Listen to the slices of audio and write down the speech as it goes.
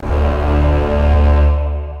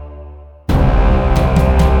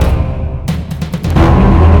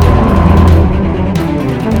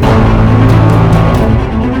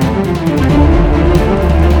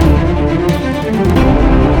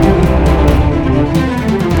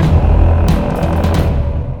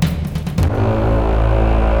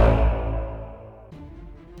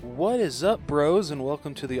is up, bros, and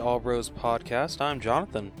welcome to the All Bros podcast. I'm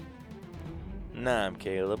Jonathan. Nah, I'm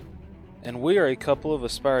Caleb. And we are a couple of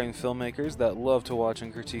aspiring filmmakers that love to watch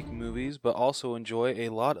and critique movies, but also enjoy a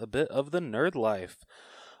bit of the nerd life.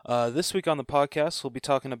 This week on the podcast, we'll be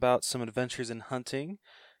talking about some adventures in hunting.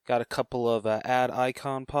 Got a couple of ad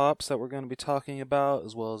icon pops that we're going to be talking about,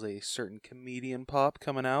 as well as a certain comedian pop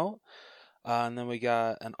coming out. And then we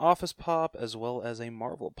got an Office pop, as well as a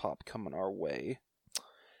Marvel pop coming our way.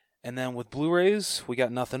 And then with Blu-rays, we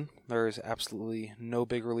got nothing. There's absolutely no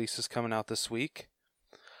big releases coming out this week.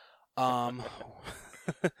 With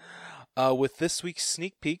this week's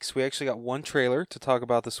sneak peeks, we actually got one trailer to talk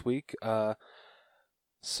about this week.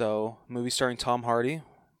 So, movie starring Tom Hardy.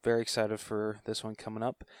 Very excited for this one coming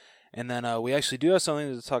up. And then we actually do have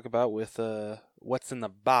something to talk about with What's in the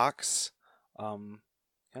Box. Kind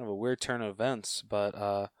of a weird turn of events,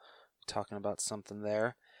 but talking about something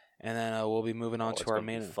there. And then we'll be moving on to our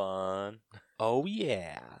main... fun. Oh,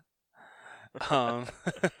 yeah.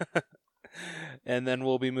 And then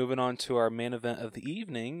we'll be moving on to our main event of the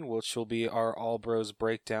evening, which will be our All Bros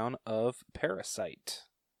breakdown of Parasite.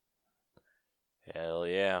 Hell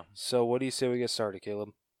yeah. So what do you say we get started, Caleb?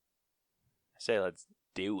 I say let's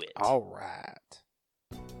do it. All right.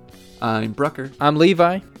 I'm Brucker. I'm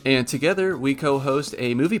Levi. And together we co-host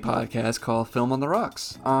a movie podcast called Film on the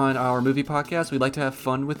Rocks. On our movie podcast, we like to have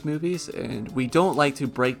fun with movies, and we don't like to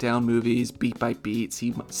break down movies beat by beat,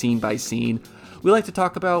 scene by scene. We like to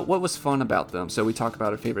talk about what was fun about them. So we talk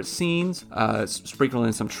about our favorite scenes, sprinkle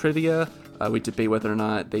in some trivia, we debate whether or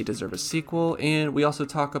not they deserve a sequel, and we also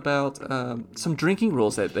talk about some drinking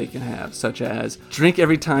rules that they can have, such as drink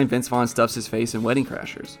every time Vince Vaughn stuffs his face in Wedding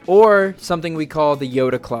Crashers. Or something we call the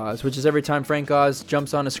Yoda clause, which is every time Frank Oz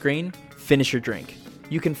jumps on a screen, finish your drink.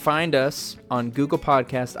 You can find us on Google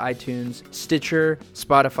Podcast, iTunes, Stitcher,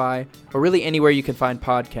 Spotify, or really anywhere you can find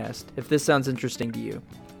podcasts, if this sounds interesting to you.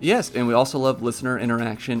 Yes, and we also love listener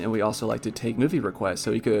interaction, and we also like to take movie requests. So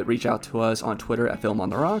you could reach out to us on Twitter at Film on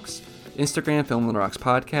the Rocks, Instagram, Film on the Rocks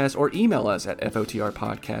Podcast, or email us at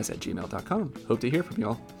fotrpodcast@gmail.com. Hope to hear from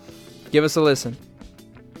y'all. Give us a listen.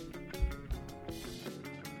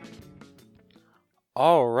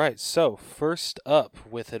 All right, so first up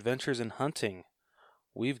with Adventures in Hunting,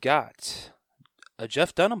 we've got a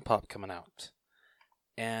Jeff Dunham pop coming out.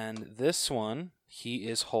 And this one, he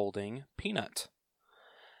is holding Peanut.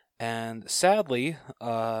 And sadly,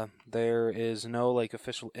 there is no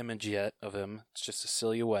official image yet of him. It's just a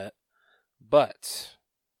silhouette. But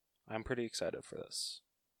I'm pretty excited for this.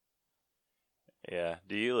 Yeah.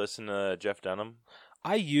 Do you listen to Jeff Dunham?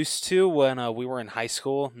 I used to when we were in high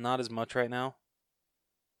school. Not as much right now.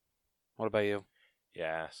 What about you?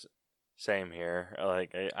 Yeah, same here.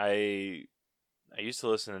 I used to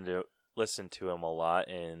listen to him a lot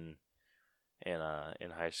in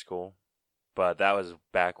high school. But that was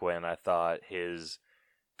back when I thought his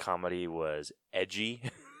comedy was edgy.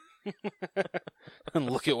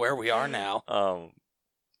 And look at where we are now.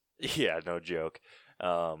 Yeah, no joke.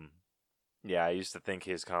 Yeah, I used to think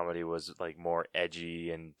his comedy was more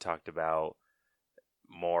edgy and talked about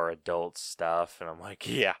more adult stuff, and I'm like,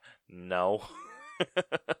 yeah, no.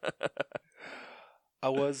 I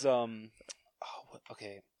was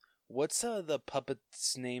okay. What's the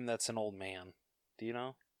puppet's name that's an old man? Do you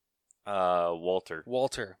know? Walter.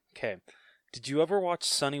 Walter. Okay. Did you ever watch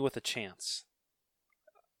Sunny with a Chance?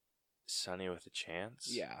 Sunny with a Chance?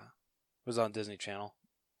 Yeah. It was on Disney Channel.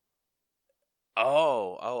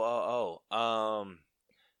 Oh.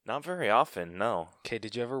 Not very often, no. Okay,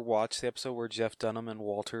 did you ever watch the episode where Jeff Dunham and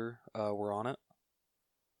Walter were on it?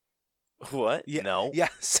 What? Yeah. No. Yeah,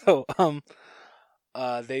 so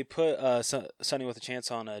they put Sunny with a Chance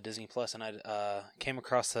on Disney Plus, and I came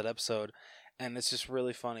across that episode. And it's just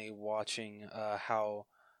really funny watching how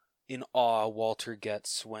in awe Walter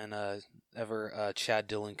gets whenever Chad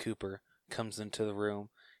Dillon Cooper comes into the room.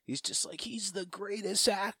 He's just like, he's the greatest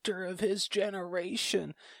actor of his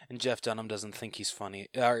generation. And Jeff Dunham doesn't think he's funny,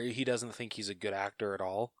 or he doesn't think he's a good actor at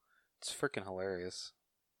all. It's freaking hilarious.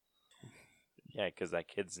 Yeah, because that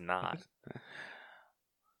kid's not.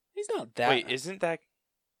 He's not that. Wait, isn't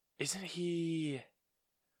he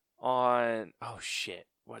on, oh shit,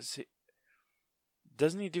 was it?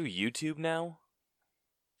 Doesn't he do YouTube now?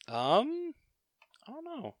 I don't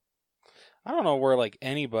know. I don't know where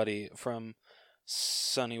anybody from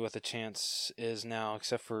Sunny with a Chance is now,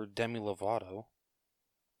 except for Demi Lovato.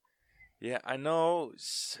 Yeah, I know.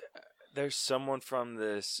 There's someone from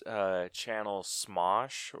this channel,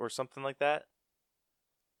 Smosh or something like that.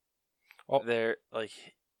 Oh, they're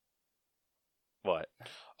what?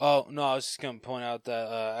 Oh, no, I was just going to point out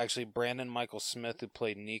that actually Brandon Michael Smith, who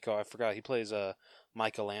played Nico, I forgot, he plays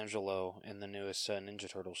Michelangelo in the newest Ninja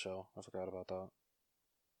Turtle show. I forgot about that.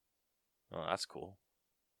 Oh, that's cool.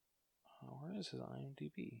 Where is his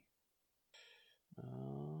IMDb?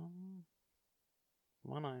 I'm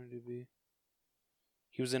on IMDb.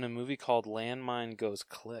 He was in a movie called Landmine Goes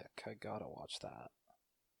Click. I gotta watch that.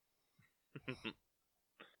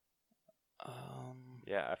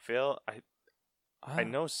 Yeah, I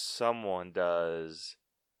know someone does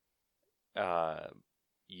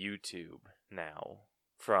YouTube now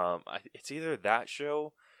from it's either that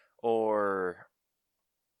show or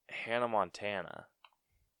Hannah Montana.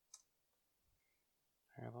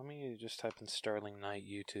 Here, let me just type in Sterling Knight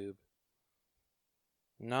YouTube.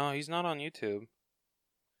 No, he's not on YouTube.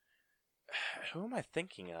 Who am I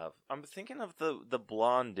thinking of? I'm thinking of the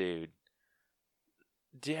blonde dude.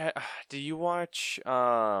 Do you watch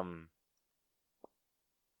the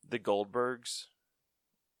Goldbergs?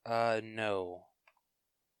 No.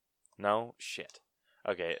 No? Shit.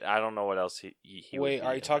 Okay, I don't know what else he would Wait, be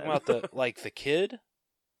are you in talking then. about the kid?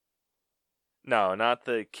 No, not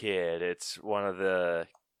the kid. It's one of the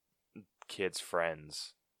kid's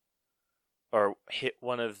friends. Or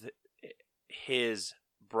one of his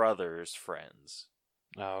brother's friends.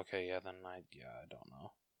 Oh, okay, yeah, then I don't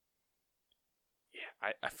know.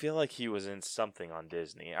 Yeah, I feel like he was in something on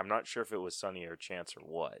Disney. I'm not sure if it was Sonny or Chance or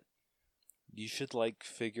what. You should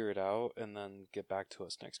figure it out and then get back to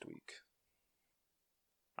us next week.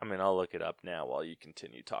 I mean, I'll look it up now while you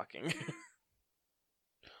continue talking.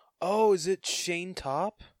 Oh, is it Shane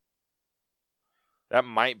Top? That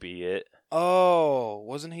might be it. Oh,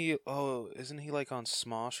 wasn't he? Oh, isn't he on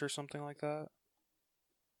Smosh or something like that?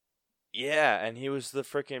 Yeah, and he was the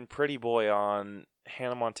freaking pretty boy on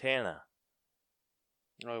Hannah Montana.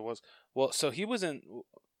 Oh, it was. Well, so he was in.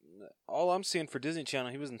 All I'm seeing for Disney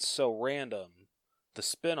Channel, he was in So Random, the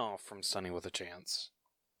spinoff from Sunny with a Chance.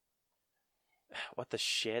 What the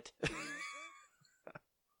shit?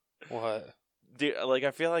 What? Dude,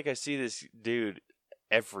 I feel like I see this dude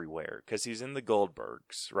everywhere because he's in the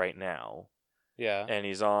Goldbergs right now. Yeah. And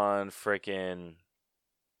he's on freaking.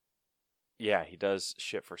 Yeah, he does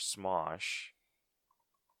shit for Smosh.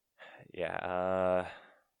 Yeah,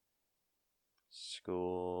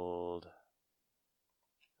 Schooled.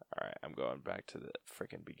 Alright, I'm going back to the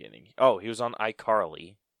freaking beginning. Oh, he was on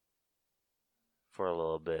iCarly for a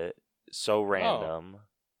little bit. So Random.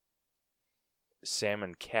 Sam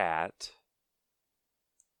and Cat.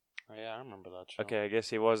 Oh, yeah, I remember that show. Okay, I guess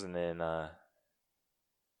he wasn't in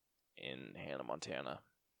Hannah Montana.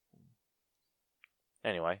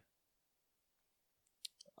 Anyway.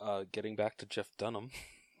 Getting back to Jeff Dunham.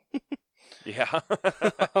 Yeah.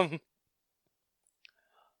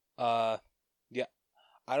 Yeah.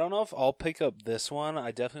 I don't know if I'll pick up this one.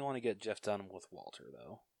 I definitely want to get Jeff Dunham with Walter,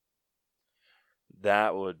 though.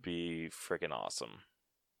 That would be freaking awesome.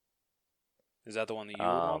 Is that the one that you would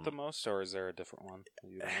want the most, or is there a different one that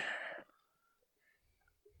you want?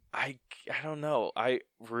 I don't know. I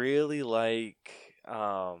really like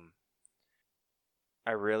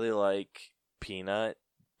Peanut,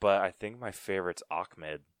 but I think my favorite's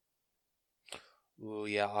Ahmed. Ooh,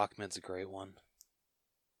 yeah, Ahmed's a great one.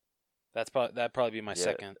 That'd probably be my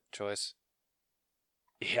second choice.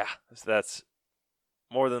 Yeah, that's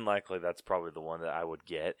more than likely that's probably the one that I would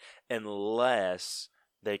get, unless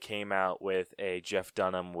they came out with a Jeff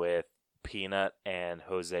Dunham with Peanut and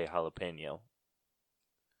Jose Jalapeno.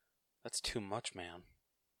 That's too much, man.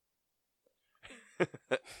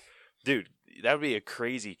 Dude, that would be a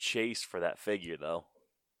crazy chase for that figure, though.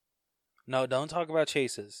 No, don't talk about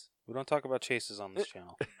chases. We don't talk about chases on this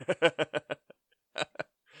channel.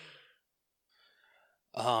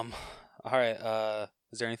 All right.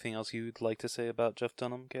 Is there anything else you'd like to say about Jeff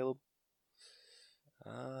Dunham, Caleb?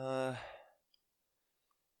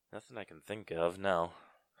 Nothing I can think of, no.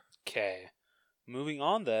 Okay. Moving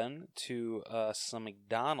on then to some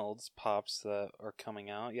McDonald's pops that are coming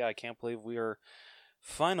out. Yeah, I can't believe we are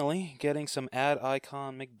finally getting some ad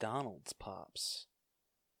icon McDonald's pops.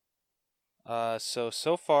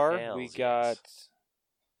 So far we got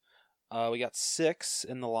 6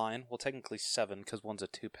 in the line. Well, technically 7 because one's a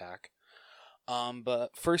 2-pack.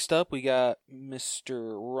 But first up we got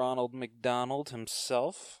Mr. Ronald McDonald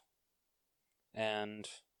himself, and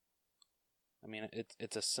I mean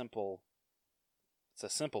it's a simple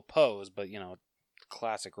pose, but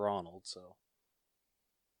classic Ronald. So,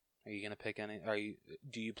 are you gonna pick any?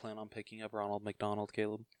 Do you plan on picking up Ronald McDonald,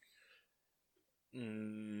 Caleb?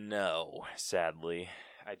 No, sadly,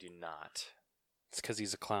 I do not. It's because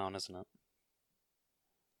he's a clown, isn't it?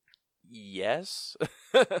 Yes.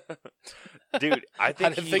 Dude, I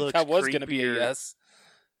think didn't he think looks that was creepier. going to be a yes.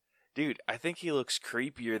 Dude, I think he looks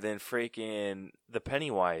creepier than freaking the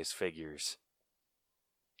Pennywise figures.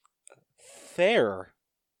 Fair.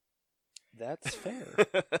 That's fair.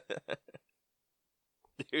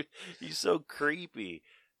 Dude, he's so creepy.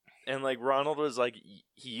 And like Ronald was like,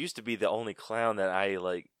 he used to be the only clown that I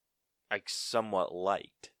somewhat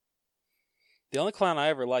liked. The only clown I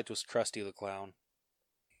ever liked was Krusty the Clown.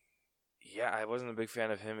 Yeah, I wasn't a big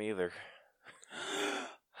fan of him either.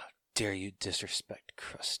 How dare you disrespect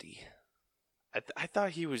Krusty? I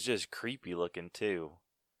thought he was just creepy looking too.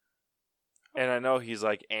 And I know he's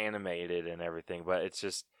like animated and everything, but it's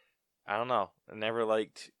just, I don't know. I never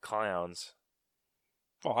liked clowns.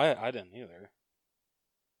 Oh, I didn't either.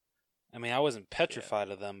 I mean, I wasn't petrified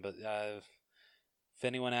of them, but if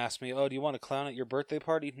anyone asked me, oh, do you want a clown at your birthday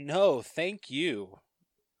party? No, thank you.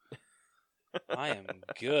 I am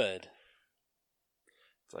good.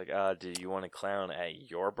 It's like, do you want a clown at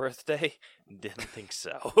your birthday? Didn't think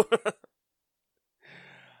so.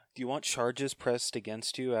 Do you want charges pressed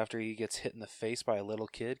against you after he gets hit in the face by a little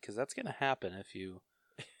kid? Because that's going to happen if you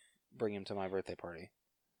bring him to my birthday party.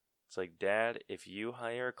 It's like, Dad, if you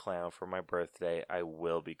hire a clown for my birthday, I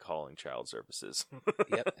will be calling child services.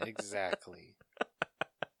 Yep, exactly.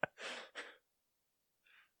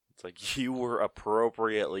 It's like, you were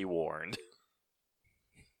appropriately warned.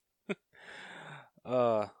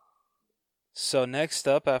 So next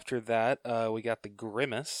up after that, we got the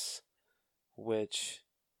Grimace, which,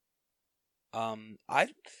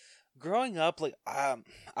 growing up, like, I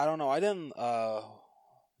don't know, I didn't,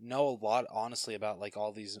 know a lot, honestly, about, like,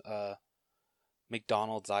 all these,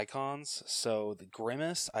 McDonald's icons, so the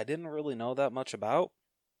Grimace, I didn't really know that much about.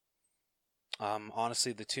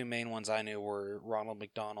 Honestly, the two main ones I knew were Ronald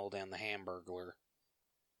McDonald and the Hamburglar.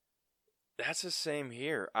 That's the same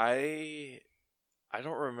here. I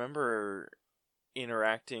don't remember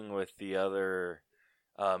interacting with the other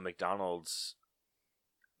McDonald's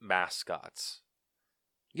mascots.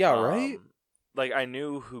 Yeah, right? Like, I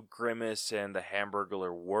knew who Grimace and the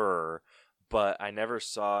Hamburglar were, but I never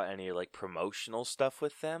saw any, like, promotional stuff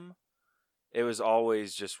with them. It was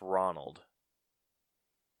always just Ronald.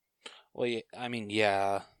 Well, yeah, I mean,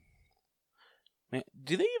 yeah. Man,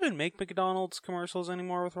 do they even make McDonald's commercials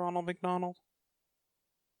anymore with Ronald McDonald?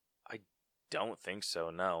 I don't think so,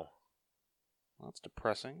 no. Well, that's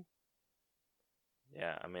depressing.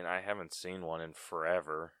 Yeah, I mean, I haven't seen one in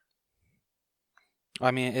forever. I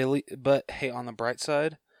mean, but hey, on the bright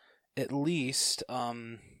side, at least,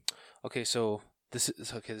 okay, so this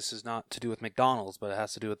is not to do with McDonald's, but it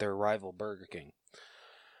has to do with their rival Burger King.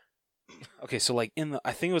 Okay, so like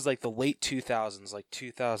I think it was like the late 2000s, like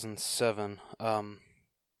 2007,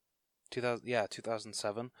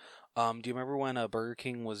 2007. Do you remember when Burger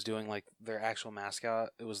King was doing like their actual mascot?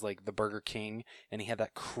 It was like the Burger King, and he had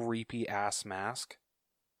that creepy ass mask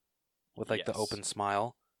with like the open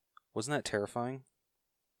smile. Wasn't that terrifying?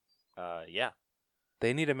 Yeah.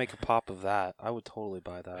 They need to make a pop of that. I would totally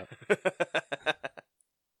buy that.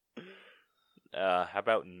 How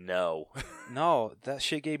about no? No, that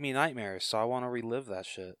shit gave me nightmares, so I want to relive that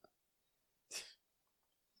shit.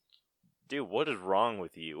 Dude, what is wrong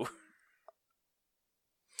with you?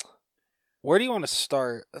 Where do you want to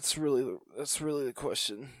start? That's really the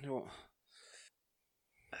question.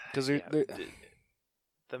 Because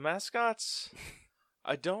the mascots,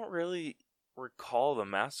 I don't really recall the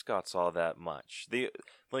mascots all that much. The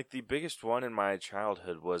biggest one in my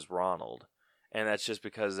childhood was Ronald, and that's just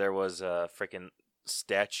because there was a freaking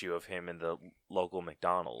statue of him in the local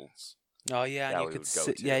McDonald's. Oh yeah, and you could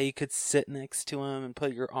sit. Yeah, you could sit next to him and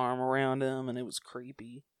put your arm around him, and it was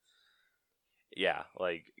creepy. Yeah,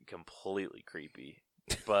 like completely creepy.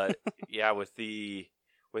 But yeah, with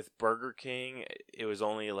Burger King, it was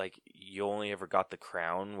only like you only ever got the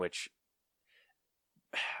crown, which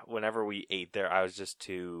whenever we ate there, I was just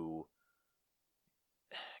too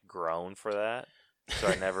grown for that, so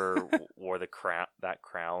I never wore that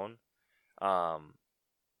crown.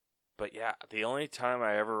 But yeah, the only time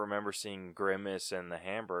I ever remember seeing Grimace and the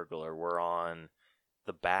Hamburglar were on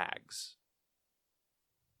the bags.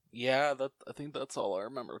 Yeah, I think that's all I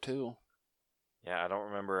remember too. Yeah, I don't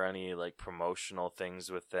remember any like promotional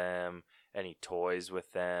things with them, any toys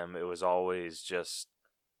with them. It was always just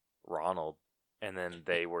Ronald. And then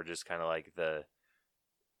they were just kind of like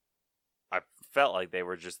I felt like they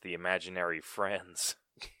were just the imaginary friends.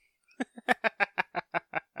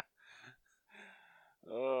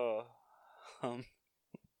 Oh.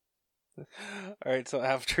 Alright, so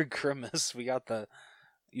after Grimace, we got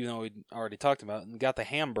we already talked about it, and we got the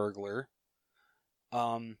Hamburglar.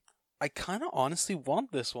 I kind of honestly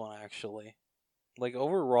want this one, actually. Like,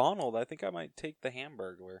 over Ronald, I think I might take the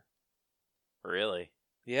Hamburglar. Really?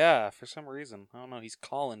 Yeah, for some reason. I don't know. He's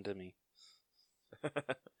calling to me.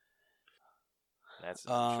 That's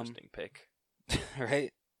an interesting pick.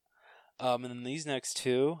 Right? And then these next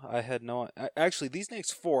two, I had no... Actually, these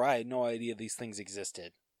next four, I had no idea these things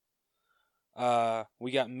existed.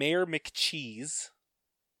 We got Mayor McCheese.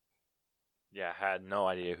 Yeah, I had no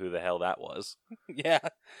idea who the hell that was. Yeah.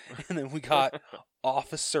 And then we got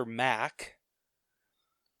Officer Mac.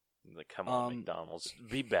 Like, come on, McDonald's.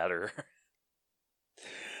 Be better.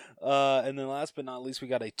 And then last but not least, we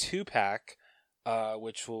got a 2-pack,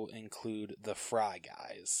 which will include the Fry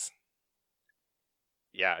Guys.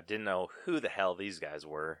 Yeah, I didn't know who the hell these guys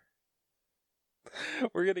were.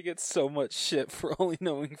 We're going to get so much shit for only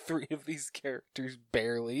knowing 3 of these characters,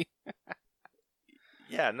 barely.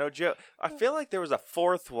 Yeah, no joke. I feel like there was a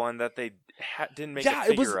 4th one that they didn't make a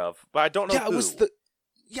figure of, but I don't know who.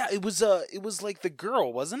 It was like the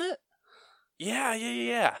girl, wasn't it?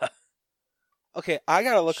 Yeah. Okay, I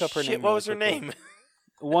gotta look up her name. What was her name?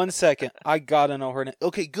 1 second. I gotta know her name.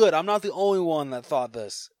 Okay, good. I'm not the only one that thought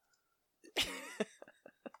this.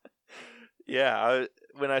 Yeah,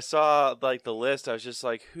 when I saw like the list, I was just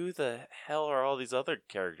like, who the hell are all these other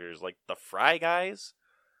characters? Like the Fry Guys?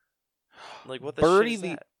 Like, what the Birdie shit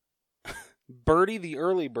is that? Birdie the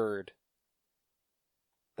early bird.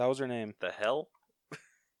 That was her name. The hell?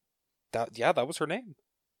 That was her name.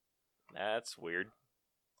 That's weird.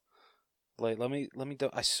 Like, let me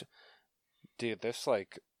dude, this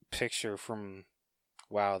like picture from,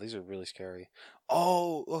 wow, these are really scary.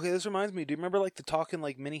 Oh, okay, this reminds me. Do you remember like the talking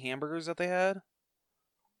like mini hamburgers that they had?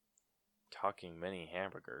 Talking mini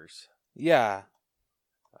hamburgers. Yeah.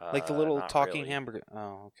 Like the little not talking really. hamburger.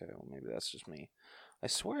 Oh, okay. Well, maybe that's just me. I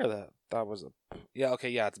swear that was a... Yeah, okay,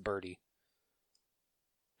 yeah, it's Birdie.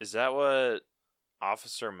 Is that what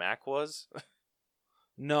Officer Mac was?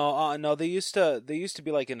 No, they used to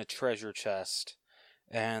be like in a treasure chest,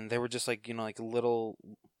 and they were just like, you know, like little,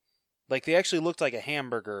 like they actually looked like a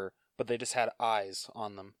hamburger, but they just had eyes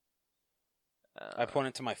on them. I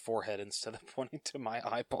pointed to my forehead instead of pointing to my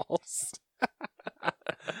eyeballs.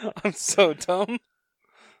 I'm so dumb.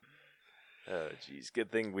 Oh, jeez.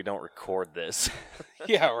 Good thing we don't record this.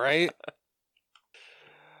 Yeah, right?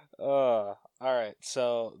 All right.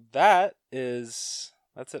 So that's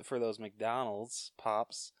it for those McDonald's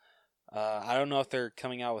pops. I don't know if they're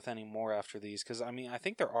coming out with any more after these, because, I mean, I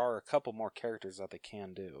think there are a couple more characters that they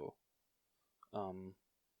can do.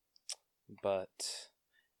 But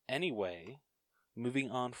anyway,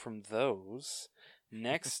 moving on from those,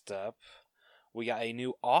 next up, we got a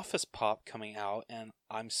new Office Pop coming out, and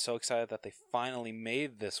I'm so excited that they finally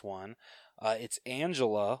made this one. It's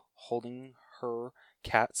Angela holding her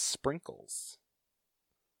cat Sprinkles.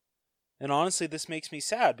 And honestly, this makes me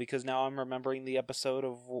sad, because now I'm remembering the episode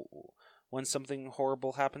of when something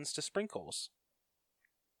horrible happens to Sprinkles.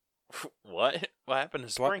 What? What happened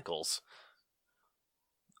to Sprinkles?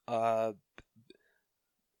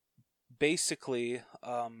 Basically,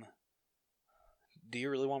 do you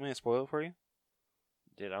really want me to spoil it for you?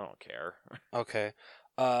 Dude, I don't care. Okay.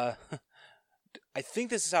 I think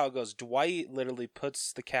this is how it goes. Dwight literally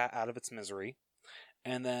puts the cat out of its misery,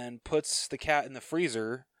 and then puts the cat in the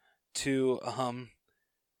freezer to,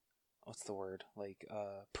 what's the word? Like,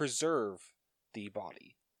 preserve the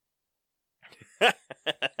body.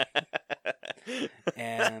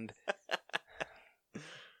 And,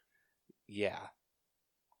 yeah.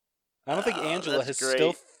 I don't think Angela has great.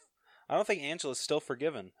 still... I don't think Angela's still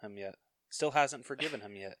forgiven him yet. Still hasn't forgiven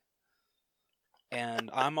him yet. And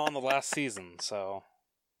I'm on the last season, so...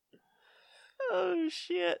 Oh,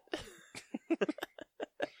 shit.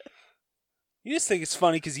 You just think it's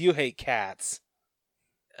funny because you hate cats.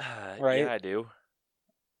 Right? Yeah, I do.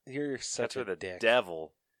 You're such Cats are a the dick.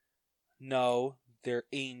 devil. No, they're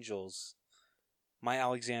angels. My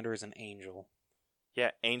Alexander is an angel.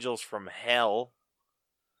 Yeah, angels from hell.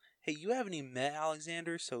 Hey, you haven't even met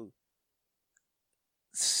Alexander, so...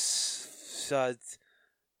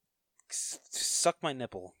 suck my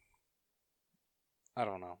nipple. I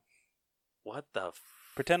don't know. What the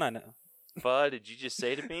Pretend I know. fuck did you just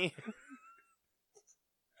say to me?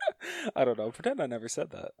 I don't know. Pretend I never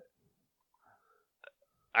said that.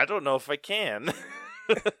 I don't know if I can.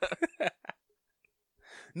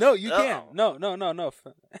 No, you can't. No.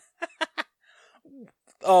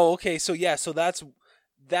 Oh, okay. So yeah, so that's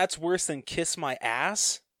worse than kiss my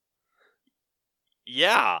ass?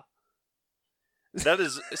 Yeah. That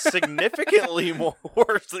is significantly more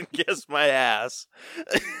worse than kiss my ass.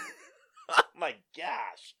 Oh my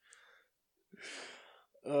gosh.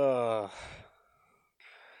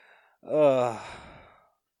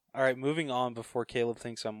 All right, moving on before Caleb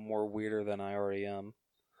thinks I'm more weirder than I already am.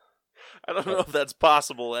 I don't know if that's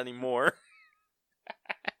possible anymore.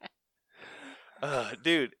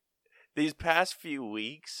 Dude, these past few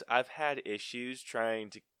weeks, I've had issues trying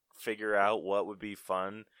to figure out what would be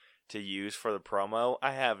fun to use for the promo.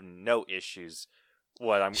 I have no issues.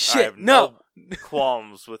 I have no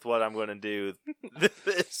qualms with what I'm going to do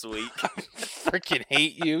this week. I freaking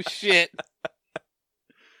hate you. Shit.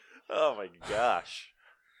 Oh my gosh.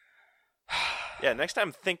 Yeah, next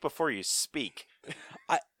time think before you speak.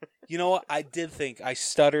 You know what? I did think. I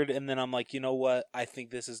stuttered, and then I'm like, you know what? I think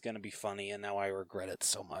this is going to be funny, and now I regret it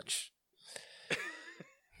so much.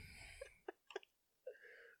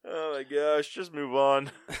 Oh my gosh, just move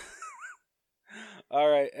on. All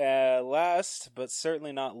right, last but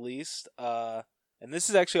certainly not least, and this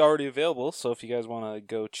is actually already available, so if you guys want to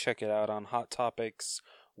go check it out on Hot Topics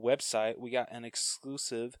website, we got an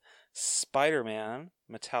exclusive Spider-Man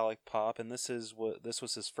metallic pop, and this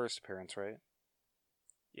was his first appearance, right?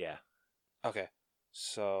 Yeah. Okay,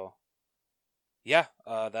 so yeah,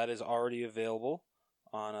 that is already available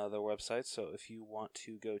on their website, so if you want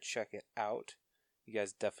to go check it out, you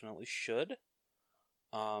guys definitely should.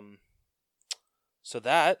 So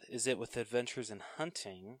that is it with Adventures in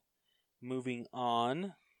Hunting. Moving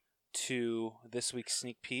on to this week's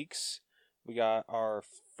sneak peeks, we got our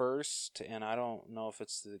first, and I don't know if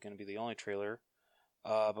it's going to be the only trailer,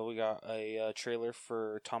 but we got a trailer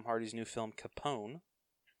for Tom Hardy's new film Capone.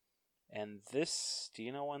 And this, do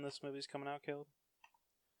you know when this movie's coming out, Caleb?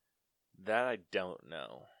 That I don't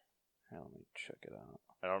know. Yeah, let me check it out.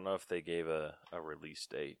 I don't know if they gave a release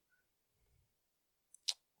date.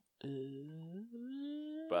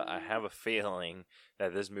 But I have a feeling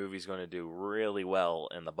that this movie's going to do really well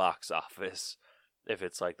in the box office if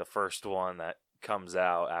it's like the first one that comes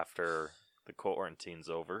out after the quarantine's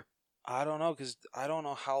over. I don't know, because I don't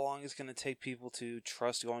know how long it's going to take people to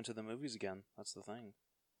trust going to the movies again. That's the thing.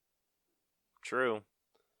 True.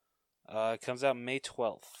 It comes out May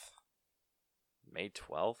 12th. May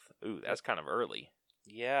 12th? Ooh, that's kind of early.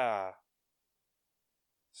 Yeah.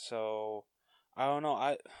 So, I don't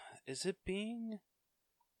know. Is it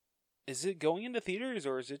going into theaters,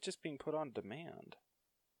 or is it just being put on demand?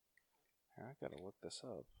 Here, I gotta look this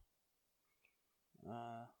up.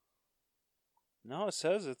 No, it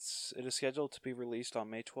says it is scheduled to be released on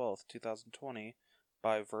May 12th, 2020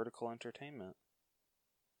 by Vertical Entertainment.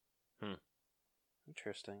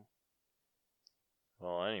 Interesting.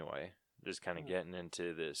 Well, anyway, just kind of getting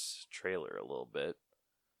into this trailer a little bit.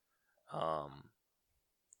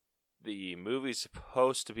 The movie's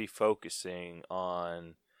supposed to be focusing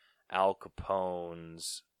on Al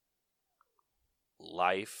Capone's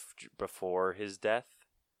life before his death.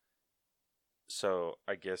 So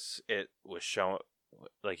I guess it was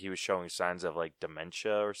he was showing signs of like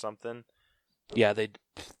dementia or something. Yeah,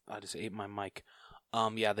 I just ate my mic.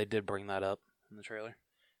 Yeah, they did bring that up in the trailer.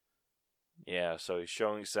 Yeah, so he's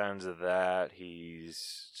showing signs of that.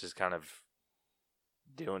 He's just kind of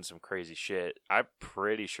doing some crazy shit. I'm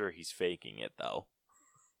pretty sure he's faking it, though.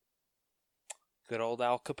 Good old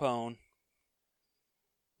Al Capone.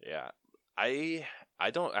 Yeah. I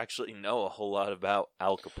don't actually know a whole lot about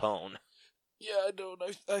Al Capone. Yeah, I don't.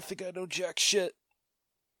 I think I know jack shit.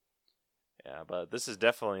 Yeah, but this is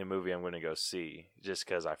definitely a movie I'm going to go see, just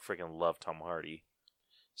because I freaking love Tom Hardy.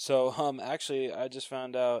 So, actually, I just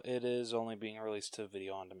found out it is only being released to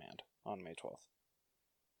video on demand on May 12th.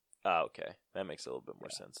 Oh, okay. That makes a little bit more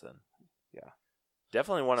sense then. Yeah.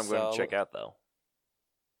 Definitely one I'm going to check out, though.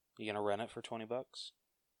 You gonna rent it for $20?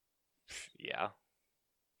 Yeah.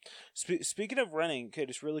 Speaking of renting, okay,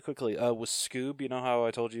 just really quickly, with Scoob, you know how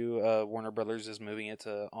I told you Warner Brothers is moving it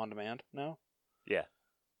to on demand now? Yeah.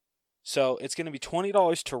 So it's going to be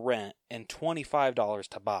 $20 to rent and $25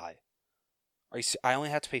 to buy. I only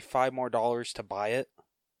have to pay $5 more to buy it.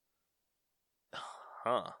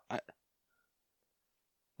 Huh.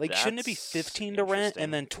 Shouldn't it be $15 to rent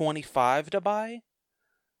and then $25 to buy?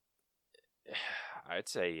 I'd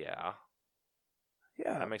say yeah.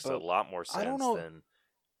 Yeah, that makes a lot more sense than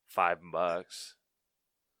 $5.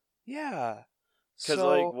 Yeah.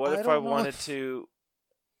 Because what if I wanted to?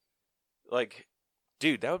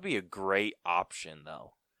 Dude, that would be a great option,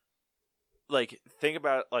 though. Think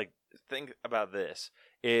about this.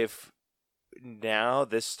 If now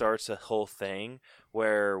this starts a whole thing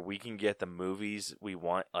where we can get the movies we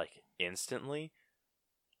want instantly.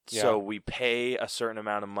 Yeah. So we pay a certain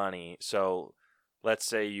amount of money. So let's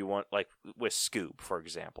say you want with Scoob, for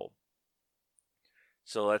example.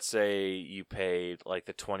 So let's say you paid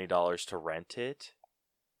the $20 to rent it.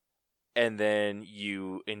 and then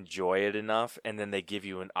you enjoy it enough, and then they give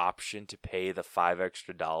you an option to pay the $5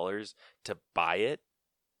 extra to buy it.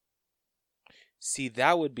 See,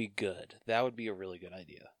 that would be good. That would be a really good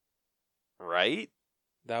idea. Right?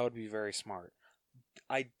 That would be very smart.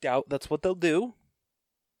 I doubt that's what they'll do.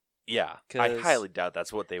 Yeah, I highly doubt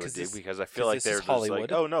that's what they would do, because I feel like they're just Hollywood.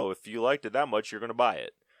 like, oh no, if you liked it that much, you're going to buy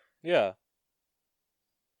it. Yeah.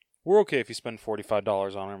 We're okay if you spend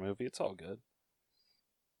 $45 on our movie. It's all good.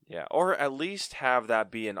 Yeah, or at least have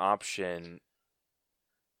that be an option,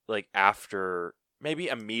 like maybe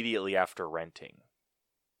immediately after renting.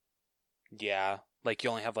 Yeah. Like,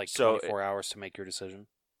 you only have, 24 hours to make your decision.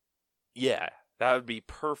 Yeah, that would be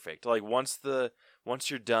perfect. Like, once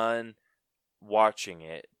you're done watching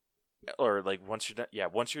it, or once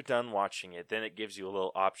you're done watching it, then it gives you a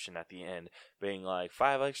little option at the end, being like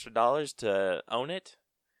 $5 extra to own it.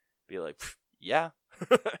 Be like, yeah.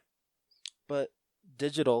 But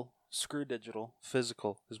digital, screw digital,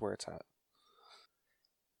 physical is where it's at.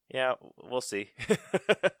 Yeah, we'll see.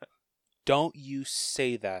 Don't you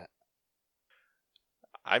say that.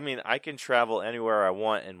 I mean, I can travel anywhere I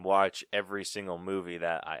want and watch every single movie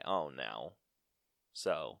that I own now.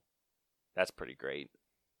 So, that's pretty great.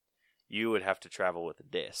 You would have to travel with a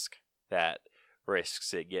disc that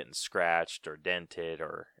risks it getting scratched or dented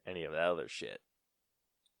or any of that other shit.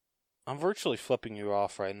 I'm virtually flipping you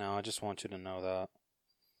off right now. I just want you to know that.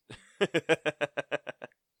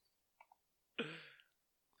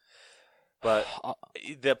 But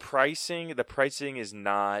the pricing is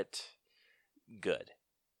not good.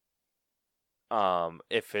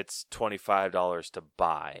 If it's $25 to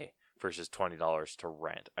buy versus $20 to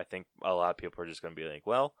rent, I think a lot of people are just going to be like,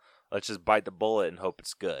 well, let's just bite the bullet and hope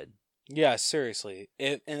it's good. Yeah, seriously.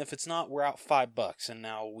 And if it's not, we're out $5, and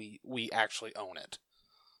now we actually own it.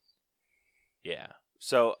 Yeah.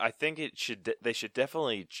 So I think they should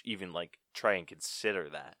definitely even try and consider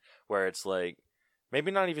that, where it's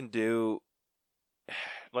maybe not even do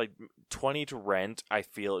 $20 to rent. I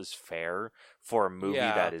feel is fair for a movie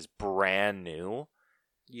that is brand new.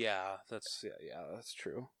 Yeah, that's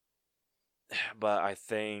true. But I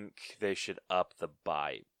think they should up the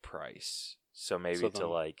buy price. So maybe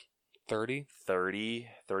to 30,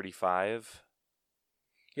 35.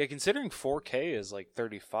 Yeah, considering 4K is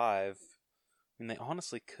 35, I mean, they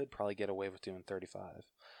honestly could probably get away with doing 35.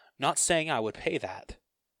 Not saying I would pay that.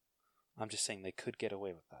 I'm just saying they could get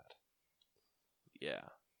away with that. Yeah.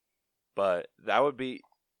 But that would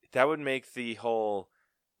make the whole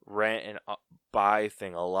rent and buy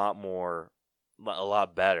thing a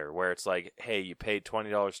lot better, where it's like, hey, you paid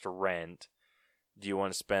 $20 to rent. Do you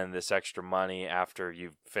want to spend this extra money after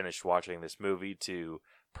you've finished watching this movie to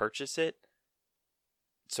purchase it?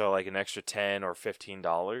 So an extra $10 or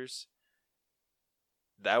 $15.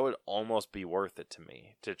 That would almost be worth it to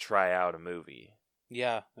me to try out a movie.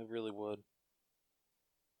 Yeah, it really would.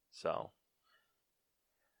 So,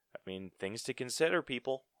 I mean, things to consider,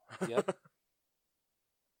 people. Yep.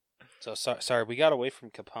 So sorry, we got away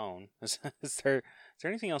from Capone. Is there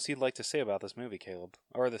anything else you'd like to say about this movie, Caleb,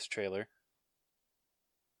 or this trailer?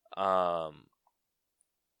 The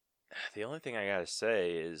only thing I gotta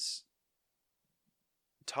say is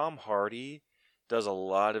Tom Hardy does a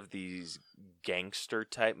lot of these gangster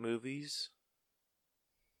type movies.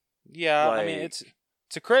 Yeah, I mean it's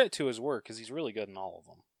a credit to his work because he's really good in all of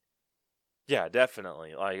them. Yeah,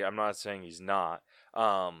 definitely. I'm not saying he's not.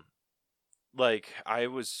 I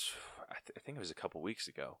think it was a couple weeks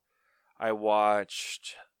ago. I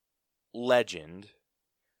watched Legend,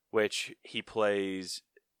 which he plays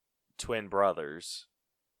twin brothers.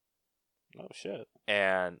 Oh shit!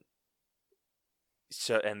 And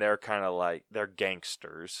they're kind of they're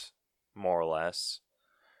gangsters, more or less.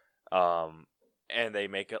 And they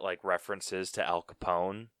make it references to Al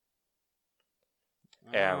Capone.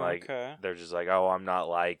 And okay. They're just oh, I'm not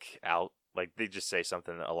like Al. They just say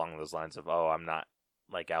something along those lines of, oh, I'm not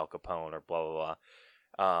like Al Capone or blah blah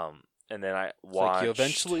blah. And then I watched. You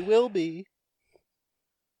eventually will be.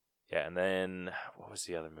 Yeah, and then what was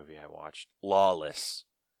the other movie I watched? Lawless.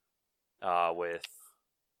 With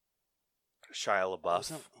Shia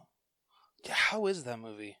LaBeouf. Yeah, how is that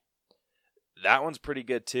movie? That one's pretty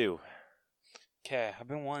good too. Okay, I've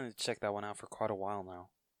been wanting to check that one out for quite a while now.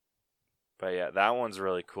 But yeah, that one's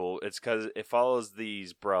really cool. It's because it follows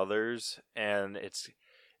these brothers, and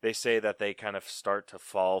they say that they kind of start to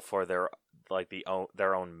fall for their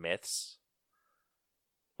own myths,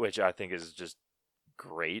 which I think is just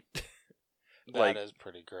great. That is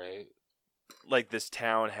pretty great. This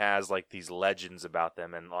town has these legends about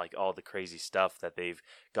them and all the crazy stuff that they've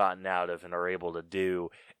gotten out of and are able to do,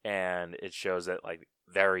 and it shows that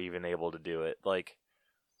they're even able to do it.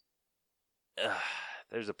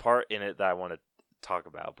 there's a part in it that I want to talk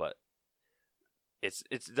about, but it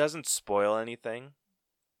doesn't spoil anything.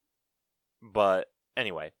 But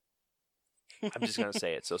anyway, I'm just gonna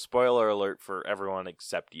say it. So spoiler alert for everyone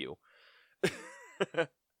except you.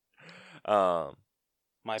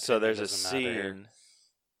 My So opinion there's a doesn't matter here. scene.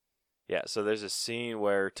 Yeah, so there's a scene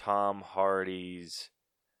where Tom Hardy's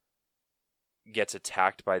gets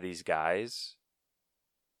attacked by these guys,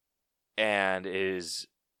 and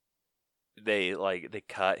they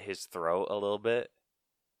cut his throat a little bit.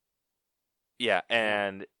 Yeah,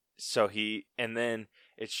 and then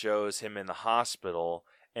it shows him in the hospital,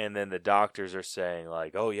 and then the doctors are saying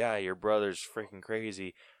like, "Oh yeah, your brother's freaking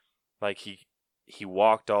crazy." Like he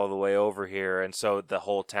walked all the way over here, and so the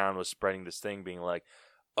whole town was spreading this thing being like,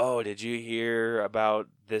 "Oh, did you hear about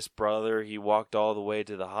this brother? He walked all the way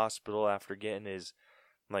to the hospital after getting his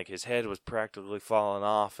head was practically falling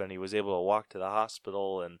off, and he was able to walk to the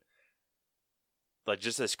hospital," and like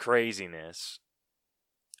just this craziness.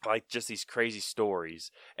 Like just these crazy stories,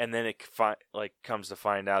 and then it comes to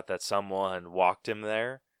find out that someone walked him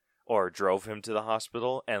there or drove him to the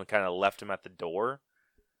hospital and kind of left him at the door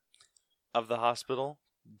of the hospital.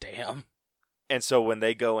 Damn. And so when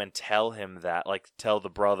they go and tell him that, like tell the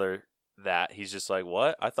brother that, he's just like,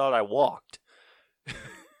 "What? I thought I walked."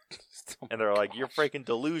 And they're like, "You're freaking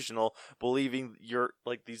delusional, believing you're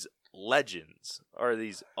like these legends or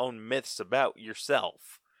these own myths about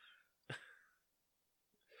yourself."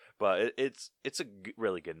 But it's a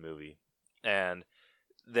really good movie, and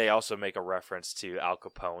they also make a reference to Al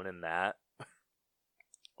Capone in that.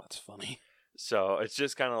 That's funny. So it's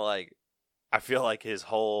just kind of like, I feel like his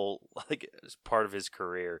whole as part of his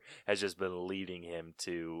career has just been leading him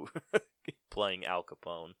to playing Al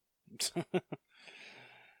Capone.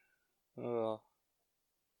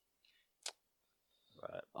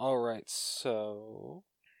 All right, so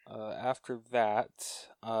after that,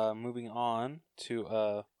 moving on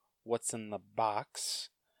to what's in the box.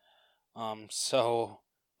 So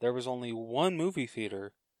there was only one movie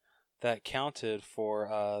theater that counted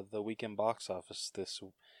for the weekend box office this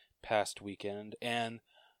past weekend, and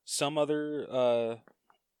some other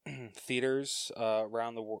theaters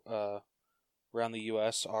around the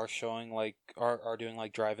U.S. are showing are doing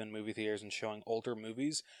like drive-in movie theaters and showing older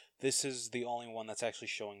movies. This is the only one that's actually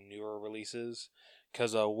showing newer releases.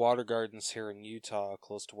 Because Water Gardens here in Utah,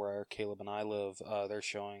 close to where Caleb and I live, they're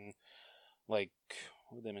showing, what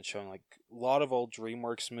have they been showing? Like, a lot of old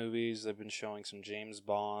DreamWorks movies. They've been showing some James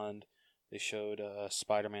Bond. They showed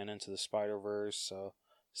Spider-Man Into the Spider-Verse, so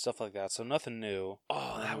stuff like that. So nothing new.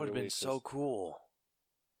 Oh, that would have been so cool.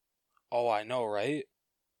 Oh, I know, right?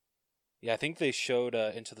 Yeah, I think they showed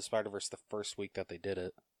Into the Spider-Verse the first week that they did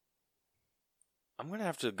it. I'm gonna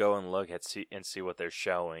have to go and look at see what they're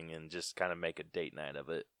showing and just kind of make a date night of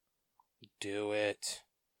it. Do it.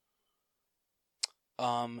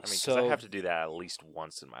 I mean, because I have to do that at least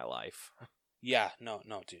once in my life. Yeah, no,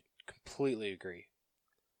 dude, completely agree.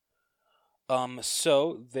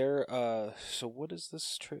 So what is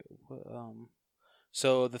this?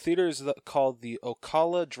 So the theater is called the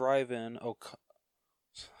Ocala Drive-In.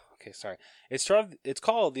 Okay, sorry. It's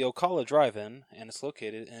called the Ocala Drive-In, and it's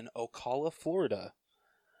located in Ocala, Florida.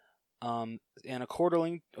 And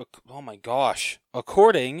according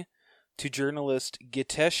to journalist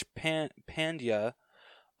Gitesh Pandya,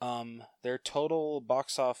 their total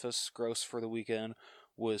box office gross for the weekend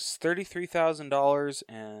was $33,000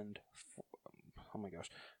 and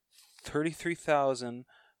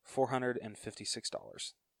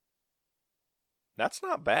 $33,456. That's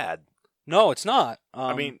not bad. No, it's not.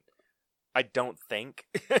 I mean, I don't think.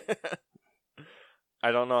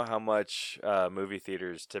 I don't know how much movie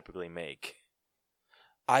theaters typically make.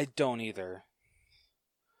 I don't either.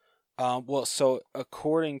 Well, so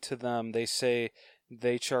according to them, they say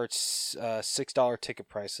they charge $6 ticket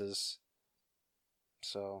prices.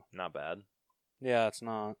 So not bad. Yeah, it's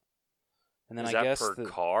not. And then Is I that guess per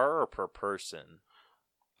car or per person?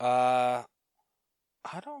 I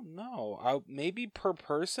don't know. Maybe per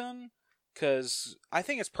person, because I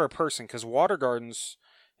think it's per person. Because Water Gardens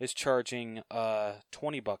is charging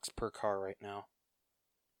 $20 per car right now.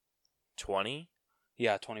 20?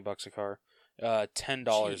 Yeah, $20 a car.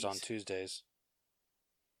 $10 on Tuesdays.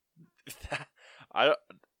 I'm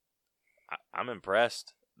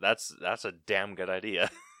impressed. That's a damn good idea.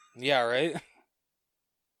 Yeah, right?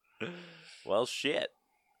 Well, shit.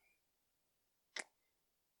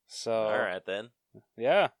 So all right then.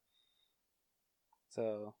 Yeah.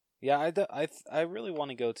 So yeah, I really want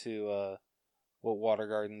to go to what Water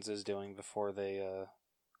Gardens is doing before they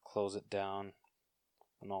close it down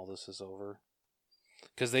when all this is over.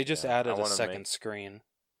 Because they just added a second screen.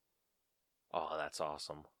 Oh, that's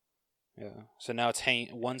awesome. Yeah. So now it's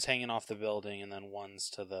one's hanging off the building, and then one's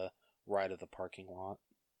to the right of the parking lot.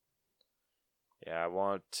 Yeah, I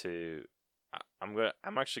want to.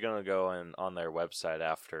 I'm actually gonna go on their website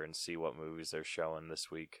after and see what movies they're showing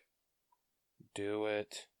this week, Do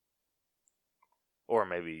it. or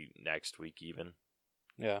maybe next week even.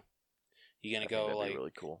 Yeah. You gonna I think go that'd be like?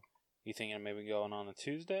 really cool. You thinking of maybe going on a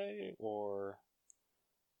Tuesday or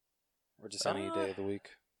just any day of the week?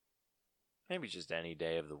 Maybe just any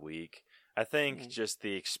day of the week. I think just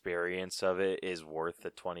the experience of it is worth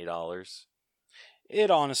the $20. It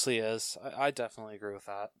honestly is. I definitely agree with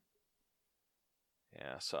that.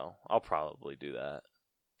 Yeah, so I'll probably do that.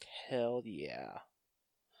 Hell yeah.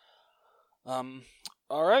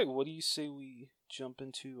 All right. What do you say we jump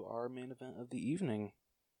into our main event of the evening?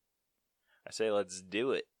 I say let's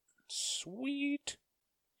do it. Sweet.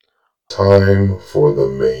 Time for the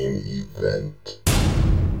main event.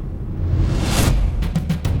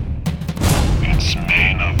 It's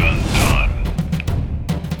main event time.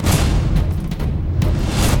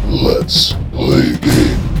 Let's play a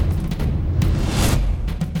game.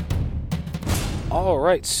 All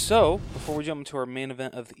right. So before we jump into our main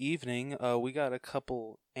event of the evening, we got a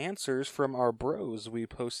couple answers from our bros. We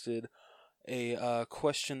posted a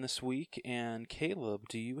question this week, and Caleb,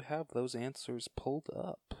 do you have those pulled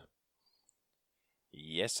up?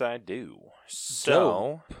 Yes, I do.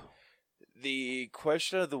 So, the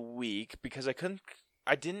question of the week, because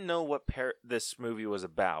I didn't know what this movie was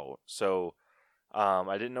about. So,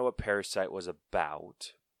 I didn't know what Parasite was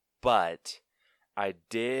about, but I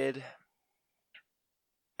did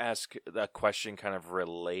ask a question kind of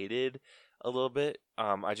related a little bit.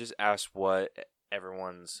 I just asked what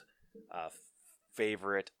everyone's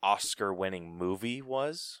favorite Oscar-winning movie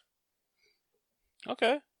was.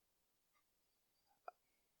 Okay.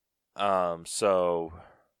 So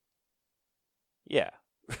yeah.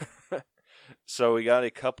 So we got a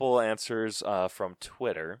couple answers from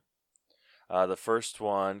Twitter. The first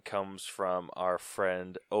one comes from our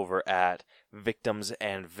friend over at Victims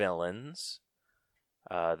and Villains,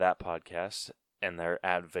 that podcast, and they're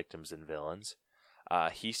at Victims and Villains.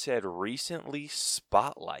 He said recently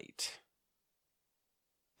Spotlight.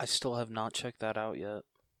 I still have not checked that out yet.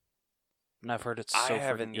 And I've heard it's I so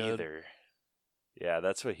haven't freaking good. either. Yeah,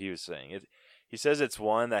 that's what he was saying. He says it's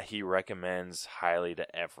one that he recommends highly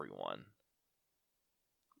to everyone.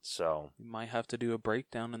 So You might have to do a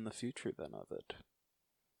breakdown in the future then of it.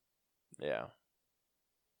 yeah.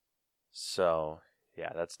 So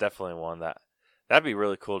yeah, that's definitely one that'd be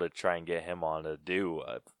really cool to try and get him on to do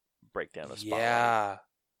a breakdown of Spotlight. Yeah,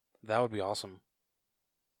 that would be awesome.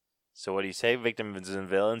 So what do you say, Victims and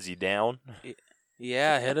Villains? You down?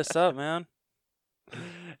 Yeah, hit us up, man.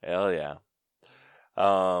 Hell yeah.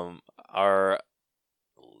 Our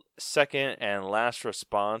second and last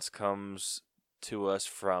response comes to us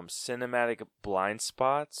from Cinematic Blind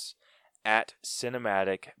Spots at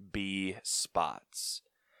Cinematic B Spots.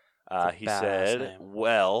 He said, name.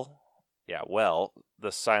 well,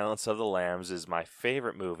 The Silence of the Lambs is my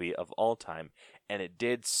favorite movie of all time, and it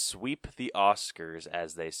did sweep the Oscars,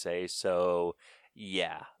 as they say, so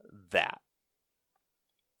yeah, that.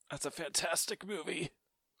 That's a fantastic movie.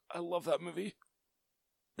 I love that movie.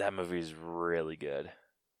 That movie's really good.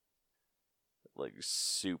 Like,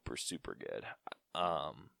 super, super good.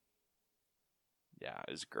 Yeah,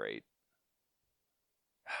 it was great.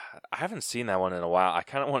 I haven't seen that one in a while. I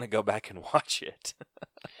kind of want to go back and watch it.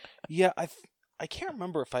 Yeah, I can't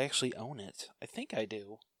remember if I actually own it. I think I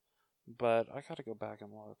do. But I gotta go back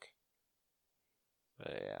and look.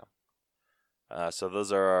 But yeah. So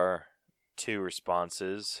those are our two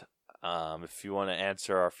responses. If you want to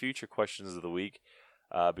answer our future questions of the week,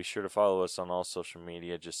 be sure to follow us on all social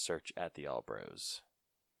media. Just search at the All Bros,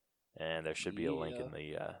 and there should be a link in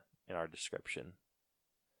the in our description.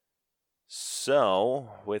 So,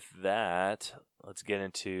 with that, let's get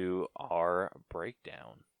into our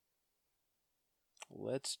breakdown.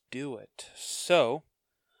 Let's do it. So,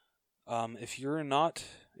 if you're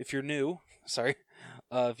new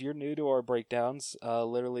to our breakdowns,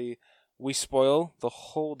 literally, we spoil the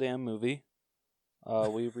whole damn movie.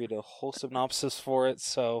 We read a whole synopsis for it,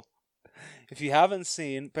 so if you haven't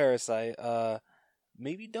seen Parasite,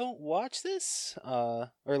 maybe don't watch this,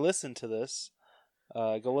 or listen to this.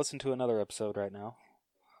 Go listen to another episode right now.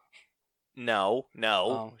 No,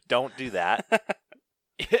 don't do that.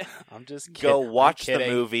 I'm just kidding. Go watch the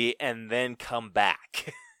movie and then come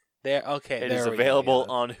back. It is available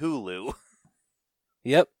on Hulu.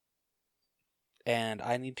 Yep. And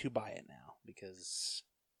I need to buy it now because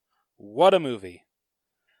what a movie.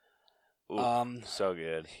 Ooh, so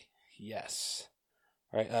good. Yes.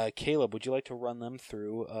 All right, Caleb, would you like to run them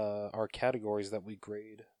through our categories that we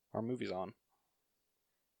grade our movies on?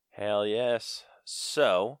 Hell yes.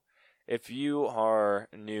 So, if you are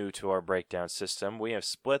new to our breakdown system, we have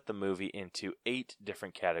split the movie into 8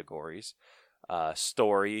 different categories.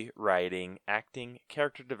 Story, writing, acting,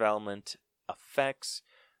 character development, effects,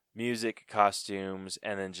 music, costumes,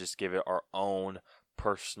 and then just give it our own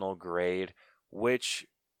personal grade, which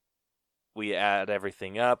we add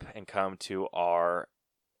everything up and come to our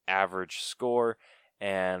average score,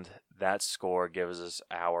 and that score gives us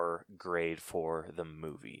our grade for the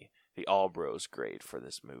movie. The All Bros grade for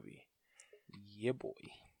this movie. Yeah, boy.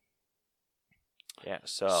 Yeah,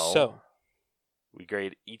 so we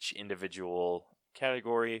grade each individual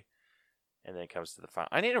category, and then it comes to the final.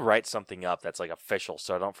 I need to write something up that's like official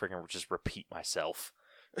so I don't freaking just repeat myself.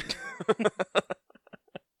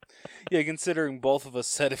 Yeah, considering both of us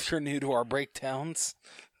said if you're new to our breakdowns.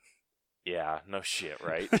 Yeah, no shit,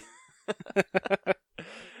 right?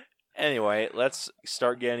 Anyway, let's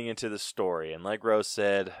start getting into the story. And like Rose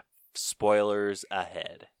said, spoilers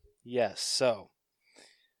ahead. Yes, so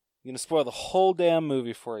I'm going to spoil the whole damn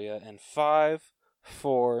movie for you in 5,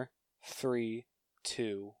 4, 3,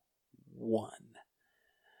 2, 1.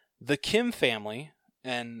 The Kim family,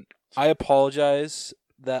 and I apologize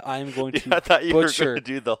that I'm going to I thought you were butcher. going to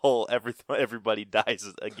do the whole everybody dies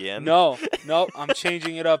again. No, I'm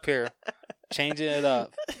changing it up here. Changing it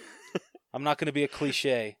up. I'm not going to be a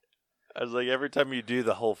cliche. I was like, every time you do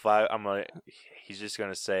the whole 5, I'm like, he's just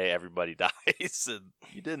going to say everybody dies. And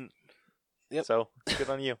you didn't. Yep. So, good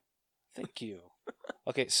on you. Thank you.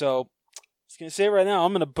 Okay, so I was going to say right now,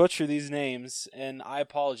 I'm going to butcher these names, and I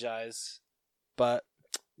apologize. But,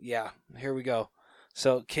 yeah, here we go.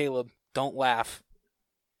 So, Caleb, don't laugh.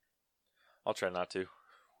 I'll try not to.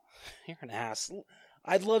 You're an ass.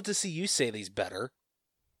 I'd love to see you say these better.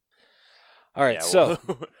 All right, Yeah, so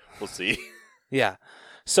we'll see. yeah.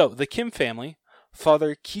 So, the Kim family,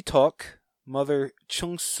 father Ki-tok, mother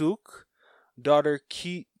Chung-suk, daughter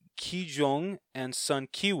Ki-jong, and son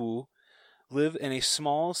Ki-woo live in a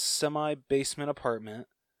small semi-basement apartment.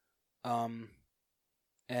 And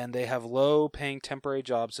they have low-paying temporary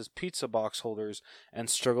jobs as pizza box holders and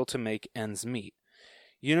struggle to make ends meet.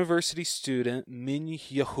 University student Min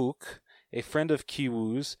Hyuk, a friend of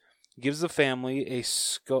Ki-woo's, gives the family a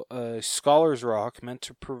scholar's rock meant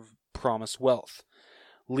to promise wealth.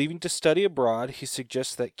 Leaving to study abroad, he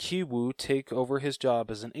suggests that Ki-woo take over his job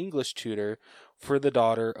as an English tutor for the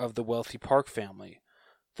daughter of the wealthy Park family,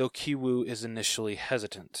 though Ki-woo is initially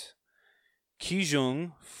hesitant.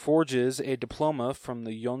 Ki-jung forges a diploma from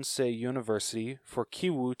the Yonsei University for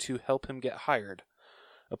Ki-woo to help him get hired.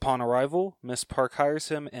 Upon arrival, Miss Park hires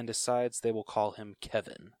him and decides they will call him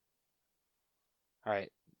Kevin. All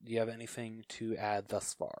right. Do you have anything to add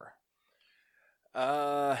thus far?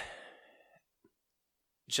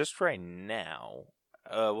 Just right now,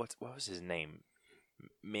 what was his name?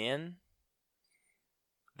 Min?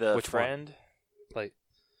 The Which friend? Like,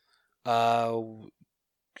 what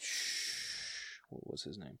was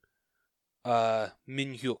his name?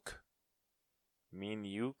 Min Hyuk. Min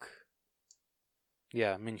Yuk?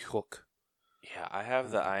 Yeah, Min Hyuk. Yeah, I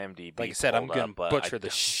have the IMDb. Like I said, I'm pulled going up, to but butcher the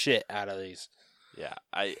shit out of these. Yeah,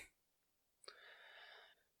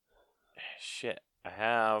 Shit, I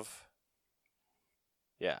have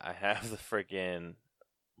the freaking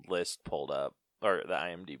list pulled up, or the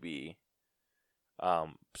IMDb.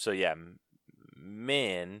 So yeah,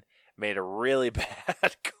 Min made a really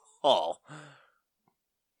bad call.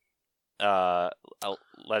 Letting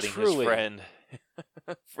his Truly. friend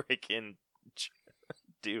freaking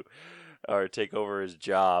do or take over his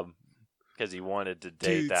job because he wanted to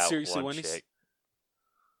date that seriously, one chick.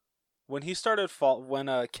 When he started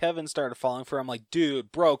when Kevin started falling for him, I'm like,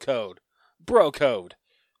 dude, bro code.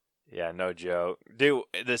 Yeah, no joke. Dude,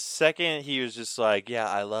 the second he was just like, yeah,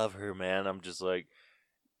 I love her, man, I'm just like,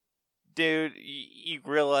 dude, you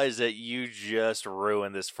realize that you just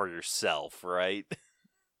ruined this for yourself, right?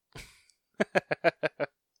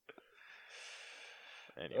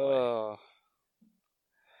 Anyway.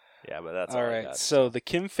 Yeah, but that's all right. I got. So the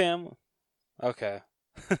Kim family. Okay.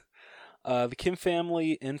 The Kim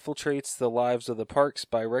family infiltrates the lives of the Parks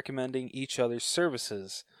by recommending each other's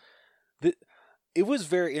services. It was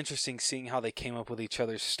very interesting seeing how they came up with each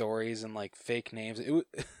other's stories and like fake names.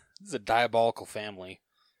 It's a diabolical family.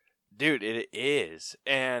 Dude, it is.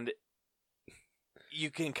 And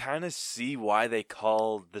you can kind of see why they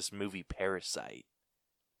called this movie Parasite.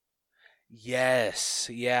 Yes.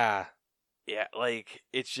 Yeah. Yeah, like,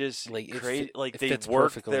 it's just Like, crazy. Like, it they fits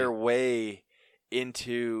worked perfectly. their way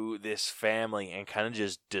into this family and kind of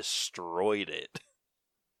just destroyed it.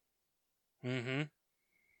 Mm-hmm.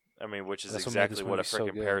 I mean, which is That's what made this exactly what a movie so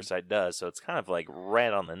freaking good. Parasite does. So it's kind of like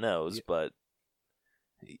right on the nose, but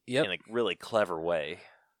Yep. in a really clever way.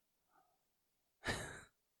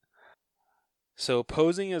 So,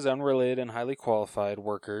 posing as unrelated and highly qualified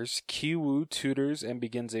workers, Ki-woo tutors and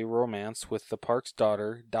begins a romance with the park's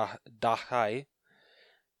daughter, Da-hai.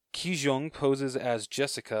 Ki-jung poses as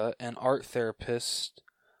Jessica, an art therapist,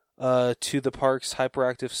 to the park's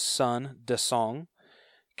hyperactive son, Da-song.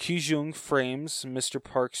 Ki-jung frames Mr.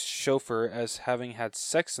 Park's chauffeur as having had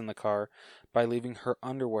sex in the car by leaving her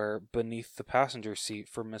underwear beneath the passenger seat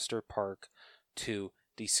for Mr. Park to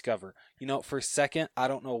discover. You know, for a second, I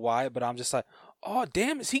don't know why, but I'm just like, oh,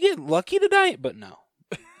 damn, is he getting lucky tonight? But no.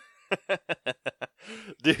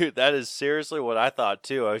 Dude, that is seriously what I thought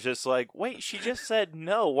too. I was just like, wait, she just said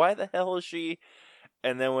no. Why the hell is she?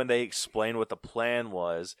 And then when they explained what the plan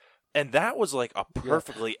was, and that was like a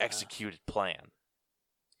perfectly executed plan.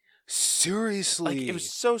 Seriously. Like, it was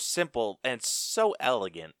so simple and so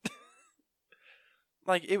elegant.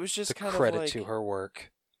 Like, it was just the kind credit of like, to her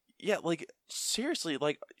work. Yeah, like, seriously,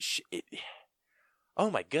 like, oh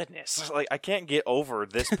my goodness. Like, I can't get over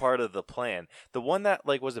this part of the plan. The one that,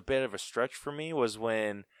 like, was a bit of a stretch for me was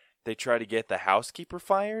when they tried to get the housekeeper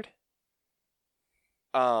fired.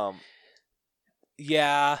 Yeah.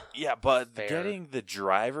 Yeah, but Fair. getting the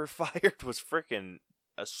driver fired was freaking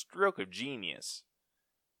a stroke of genius.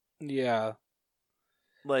 Yeah.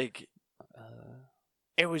 Like,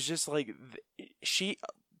 it was just like, she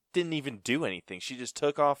didn't even do anything. She just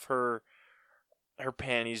took off her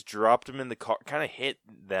panties, dropped them in the car, kind of hit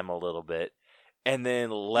them a little bit, and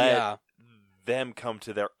then let them come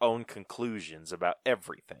to their own conclusions about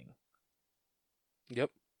everything.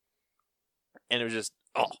 Yep. And it was just,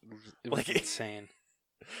 it was insane.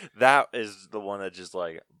 That is the one that just,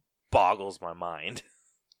 like, boggles my mind.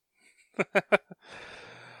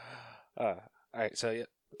 Alright, so yeah.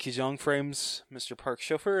 Ki-jung frames Mr. Park's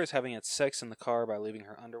chauffeur as having had sex in the car by leaving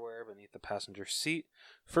her underwear beneath the passenger seat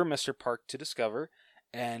for Mr. Park to discover,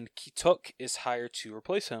 and Ki-tuk is hired to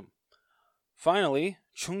replace him. Finally,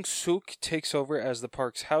 Chung-suk takes over as the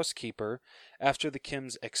park's housekeeper after the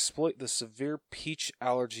Kims exploit the severe peach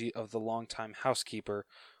allergy of the longtime housekeeper,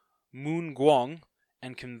 Moon Gwang,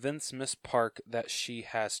 and convince Miss Park that she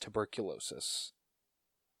has tuberculosis.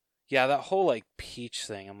 Yeah, that whole, like, peach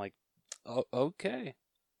thing, I'm like, oh, okay.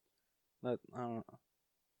 I don't know.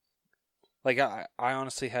 Like, I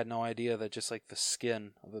honestly had no idea that just, like, the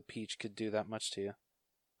skin of a peach could do that much to you.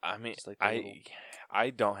 I mean, Like I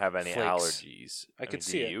don't have any flakes. allergies. I could mean,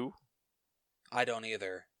 see do it. you? I don't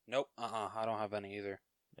either. Nope. I don't have any either.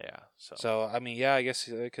 Yeah. So, I mean, yeah, I guess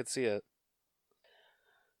I could see it.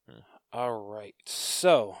 Hmm. Alright.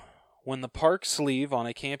 So, when the Parks leave on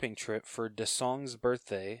a camping trip for Desong's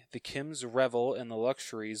birthday, the Kims revel in the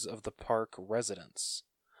luxuries of the park residence.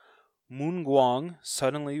 Moon Gwang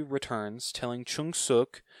suddenly returns, telling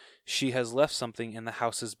Chung-suk she has left something in the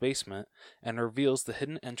house's basement, and reveals the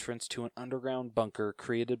hidden entrance to an underground bunker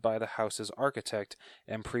created by the house's architect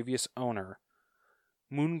and previous owner.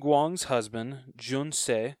 Moon Gwang's husband,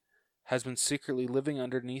 Jun-se, has been secretly living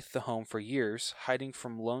underneath the home for years, hiding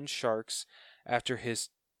from loan sharks after his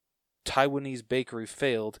Taiwanese bakery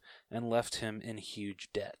failed and left him in huge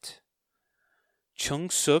debt.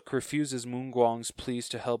 Chung-suk refuses Moon Gwang's pleas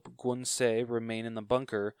to help Gwon-se remain in the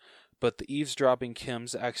bunker, but the eavesdropping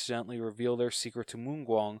Kims accidentally reveal their secret to Moon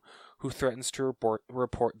Gwang, who threatens to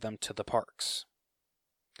report them to the Parks.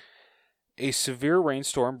 A severe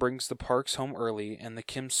rainstorm brings the Parks home early, and the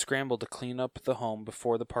Kims scramble to clean up the home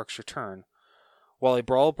before the Parks return, while a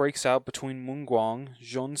brawl breaks out between Moon Gwang,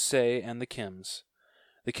 Jun-se, and the Kims.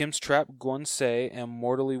 The Kims trap Gwon-se and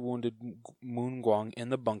mortally wounded Moon Gwang in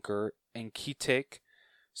the bunker, and Ki-taek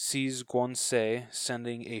sees Gwon-se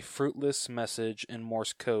sending a fruitless message in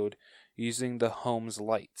Morse code using the home's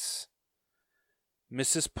lights.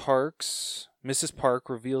 Mrs. Park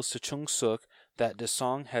reveals to Chung-suk that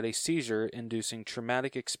Desong had a seizure-inducing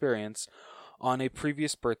traumatic experience on a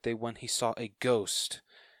previous birthday when he saw a ghost.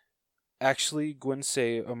 Actually,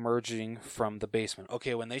 Gwon-se emerging from the basement.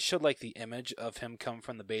 Okay, when they showed, like, the image of him come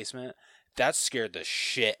from the basement, that scared the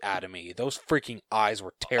shit out of me. Those freaking eyes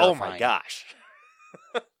were terrifying. Oh my gosh.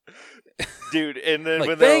 Dude, and then like,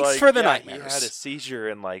 when they're thanks like, for the he nightmares. had a seizure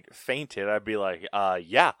and, like, fainted, I'd be like,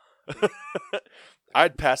 yeah.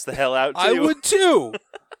 I'd pass the hell out, too. I would, too.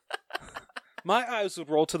 My eyes would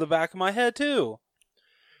roll to the back of my head, too.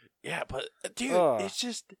 Yeah, but, dude, it's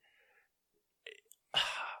just...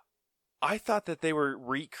 I thought that they were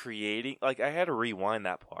recreating... Like, I had to rewind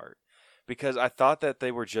that part. Because I thought that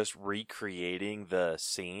they were just recreating the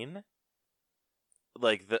scene.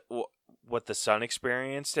 Like, what the son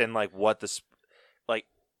experienced and, like, what the... Like,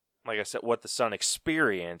 like I said, what the son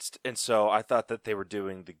experienced, and so I thought that they were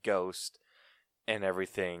doing the ghost and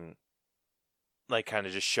everything, like kind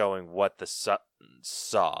of just showing what the son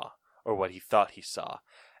saw or what he thought he saw.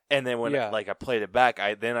 And then when Yeah. I played it back,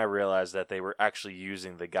 I realized that they were actually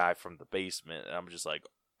using the guy from the basement, and I'm just like,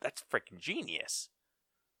 that's freaking genius.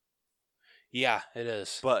 Yeah, it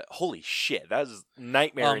is. But holy shit, that is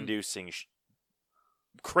nightmare-inducing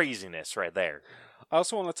craziness right there. I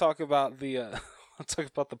also want to talk about the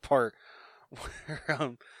part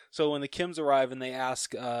where so when the Kims arrive and they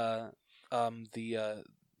ask I'm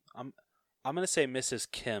gonna say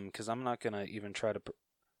Mrs. Kim because I'm not gonna even try to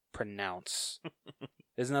pronounce.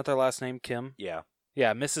 Isn't that their last name, Kim? Yeah.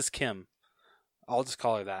 Yeah, Mrs. Kim. I'll just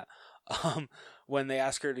call her that. When they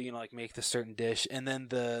ask her to make this certain dish, and then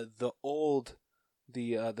the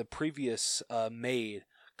previous maid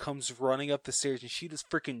comes running up the stairs, and she just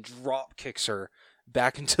freaking drop kicks her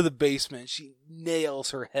back into the basement. She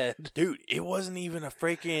nails her head. Dude, it wasn't even a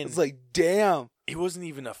freaking... It's like, damn. It wasn't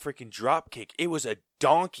even a freaking drop kick. It was a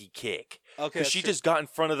donkey kick. Okay, because she just got in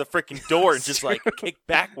front of the freaking door and just kicked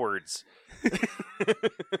backwards.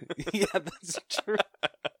 Yeah, that's true.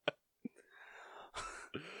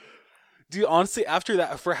 Dude, honestly, after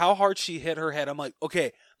that, for how hard she hit her head, I'm like,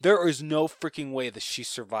 okay, there is no freaking way that she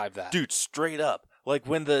survived that. Dude, straight up. Like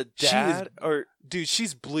when the dad dude,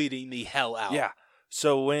 she's bleeding the hell out. Yeah.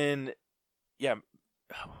 So when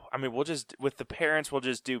I mean, we'll just with the parents we'll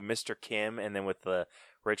just do Mr. Kim, and then with the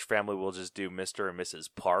rich family we'll just do Mr. and Mrs.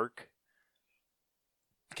 Park.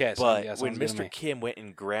 Okay, but when Mr. Kim went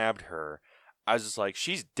and grabbed her, I was just like,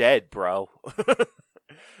 she's dead, bro.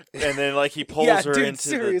 And then he pulls her into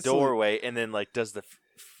the doorway, and then does the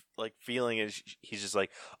feeling, and he's just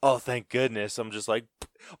like, oh, thank goodness. I'm just like,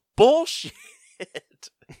 bullshit.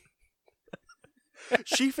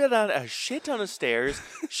 She fell down a shit ton of stairs.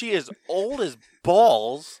 She is old as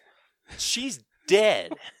balls. She's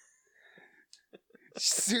dead.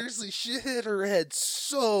 Seriously, she hit her head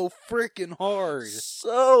so freaking hard.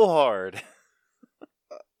 So hard.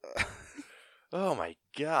 Oh my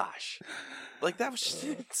gosh. That was just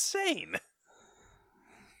insane.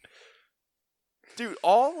 Dude,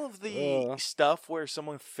 all of the stuff where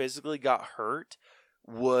someone physically got hurt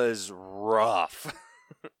was rough.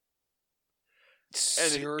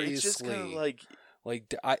 Seriously. And it's just kind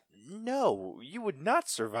of no, you would not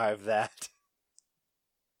survive that.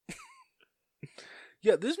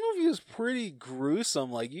 Yeah, this movie is pretty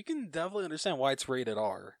gruesome. You can definitely understand why it's rated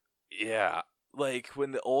R. Yeah,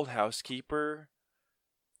 when the old housekeeper...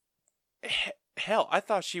 Hell, I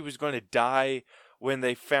thought she was going to die when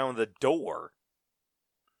they found the door.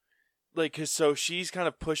 So she's kind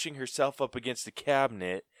of pushing herself up against the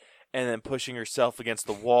cabinet, and then pushing herself against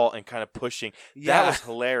the wall and kind of pushing. Yeah. That was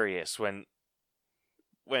hilarious when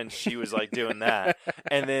she was doing that.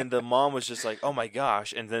 And then the mom was just like, oh my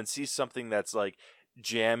gosh, and then sees something that's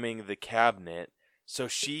jamming the cabinet. So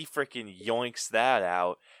she freaking yoinks that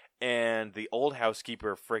out, and the old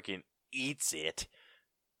housekeeper freaking eats it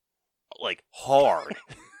hard.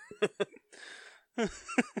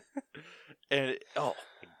 And oh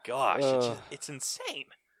my gosh, it's insane.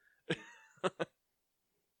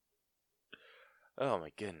 Oh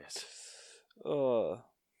my goodness.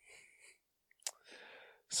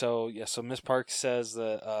 So Miss Park says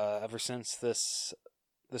that ever since this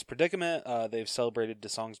predicament, they've celebrated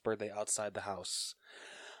DeSong's birthday outside the house.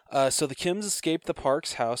 So the Kims escape the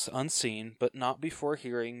Parks' house unseen, but not before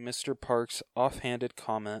hearing Mr. Park's offhanded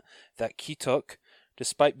comment that Ki-tuk,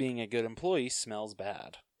 despite being a good employee, smells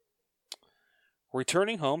bad.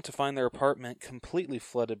 Returning home to find their apartment completely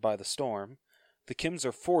flooded by the storm, the Kims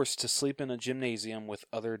are forced to sleep in a gymnasium with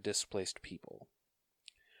other displaced people.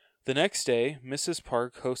 The next day, Mrs.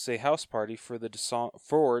 Park hosts a house party for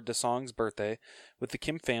DeSong's birthday with the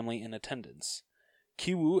Kim family in attendance.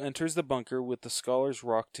 Ki-woo enters the bunker with the Scholar's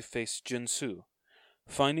Rock to face Jin-soo.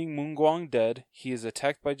 Finding Moon-gwang dead, he is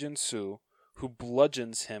attacked by Jin-soo, who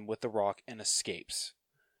bludgeons him with the rock and escapes.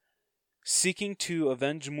 Seeking to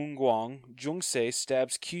avenge Moon-gwang, Jung-se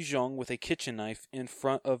stabs Ki-jong with a kitchen knife in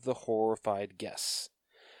front of the horrified guests.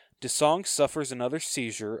 DeSong suffers another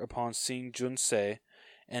seizure upon seeing Jun-se,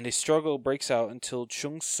 and a struggle breaks out until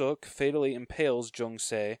Chung-suk fatally impales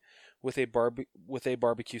Jung-se with a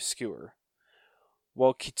barbecue skewer.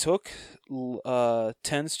 While Ki-tuk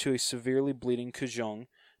tends to a severely bleeding Ki-jong,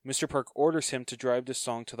 Mr. Park orders him to drive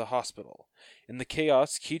DeSong to the hospital. In the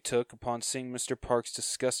chaos, Ki-tuk, upon seeing Mr. Park's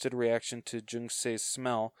disgusted reaction to Jung-se's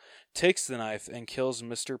smell, takes the knife and kills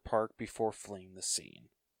Mr. Park before fleeing the scene.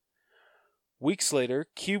 Weeks later,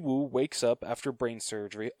 Ki-woo wakes up after brain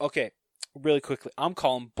surgery. Okay, really quickly, I'm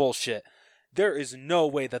calling bullshit. there is no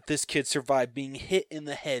way that this kid survived being hit in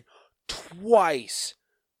the head twice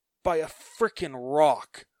by a freaking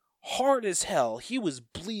rock. Hard as hell. He was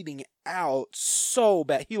bleeding out so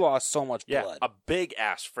bad. He lost so much blood. a big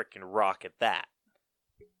ass freaking rock at that.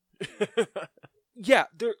 Yeah,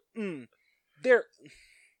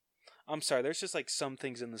 I'm sorry, there's just like some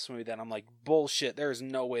things in this movie that I'm like, bullshit, there is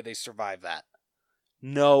no way they survive that.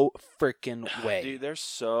 No freaking way. Dude, there's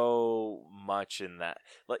so much in that.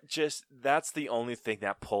 Like, just, that's the only thing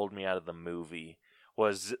that pulled me out of the movie,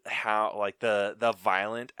 was how, like, the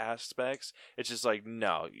violent aspects. It's just like,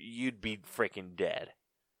 no, you'd be freaking dead.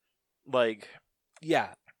 Like, Yeah.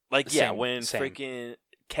 when Same. freaking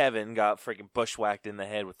Kevin got freaking bushwhacked in the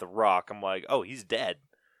head with the rock, I'm like, oh, he's dead.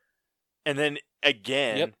 And then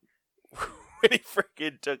again, Yep. when he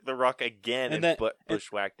freaking took the rock again And and, then-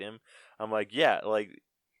 bushwhacked him, I'm like, yeah, like,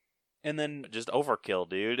 And then, just overkill,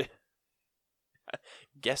 dude.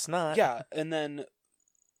 Guess not. yeah, and then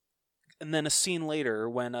a scene later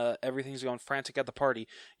when everything's going frantic at the party,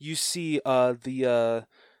 you see the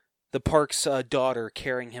Park's daughter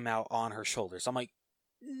carrying him out on her shoulders. I'm like,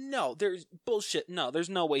 no, there's bullshit. No, there's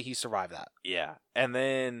no way he survived that. Yeah. And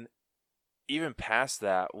then, even past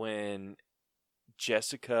that, when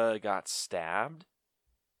Jessica got stabbed,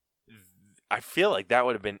 I feel like that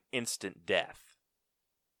would have been instant death.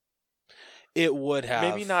 It would have.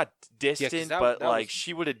 Maybe not distant, that but was-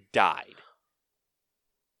 she would have died.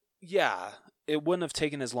 Yeah, it wouldn't have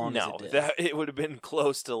taken as long as No, it did. it would have been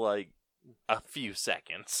close to like a few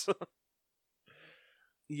seconds.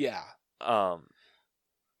 Yeah.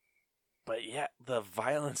 But yeah, the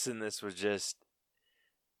violence in this was just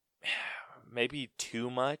maybe too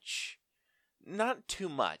much. Not too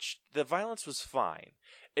much. The violence was fine.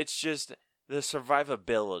 It's just the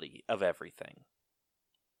survivability of everything.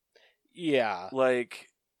 Yeah. Like,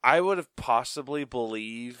 I would have possibly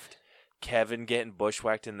believed Kevin getting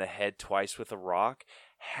bushwhacked in the head twice with a rock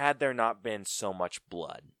had there not been so much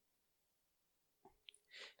blood.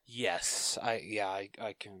 Yes. I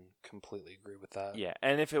can completely agree with that. Yeah,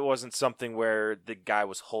 and if it wasn't something where the guy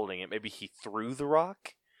was holding it, maybe he threw the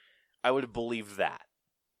rock, I would have believed that.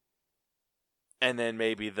 And then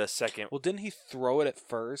maybe the second... Well, didn't he throw it at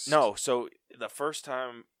first? No, so the first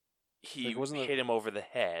time he Like, wasn't it- hit him over the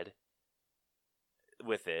head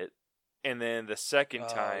with it, and then the second Oh,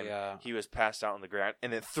 time yeah. he was passed out on the ground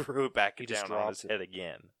and then threw it back He just down on his dropped it. head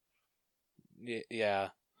again. Yeah.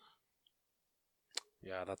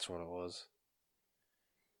 Yeah, that's what it was.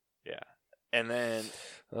 Yeah. And then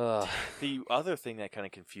Ugh. the other thing that kind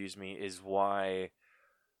of confused me is why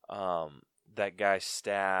that guy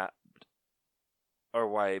stabbed, or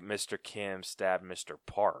why Mr. Kim stabbed Mr.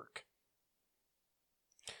 Park.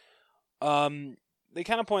 They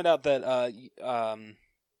kind of point out that I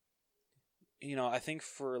think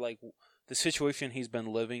for like the situation he's been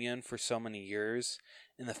living in for so many years,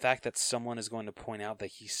 and the fact that someone is going to point out that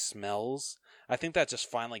he smells, I think that just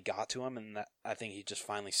finally got to him, and that I think he just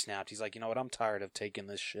finally snapped. He's like, you know what, I'm tired of taking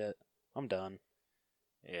this shit. I'm done.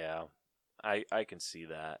 Yeah, I can see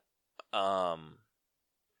that.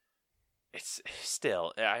 It's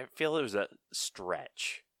still, I feel it was a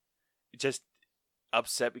stretch. Just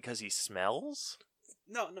upset because he smells?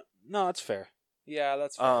 No, that's fair. Yeah,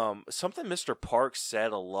 that's fair. Something Mr. Park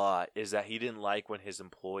said a lot is that he didn't like when his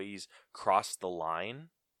employees crossed the line.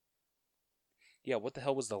 Yeah, what the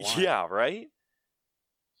hell was the line? Yeah, right?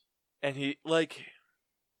 And he, like,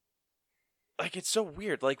 it's so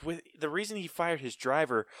weird. Like, with the reason he fired his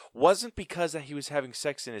driver wasn't because that he was having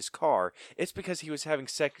sex in his car. It's because he was having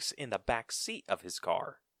sex in the back seat of his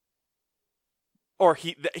car. Or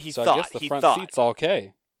he So thought. I guess the he front thought. seat's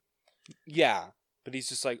okay. Yeah, but he's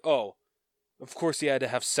just like, oh, of course he had to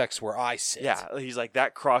have sex where I sit. Yeah, he's like,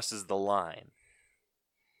 that crosses the line.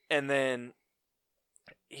 And then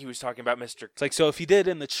he was talking about Mr. It's like, so if he did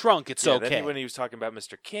in the trunk, it's Yeah, okay. then when he was talking about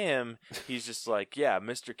Mr. Kim, he's just like, yeah,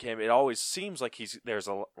 Mr. Kim, it always seems like he's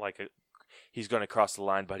going to cross the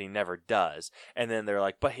line, but he never does. And then they're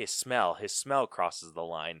like, but his smell crosses the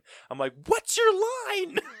line. I'm like, what's your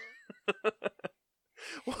line?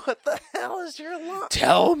 What the hell is your line?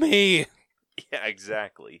 Tell me. Yeah,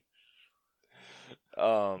 exactly.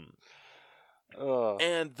 Ugh.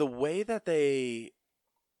 And the way that they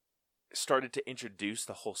started to introduce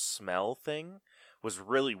the whole smell thing was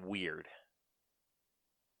really weird.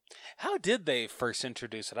 How did they first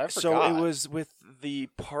introduce it? I forgot. So it was with the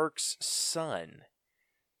Park's son.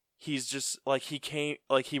 He's just like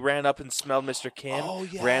he ran up and smelled Mr. Kim, Oh,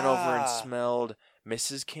 yeah. ran over and smelled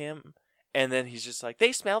Mrs. Kim, and then he's just like,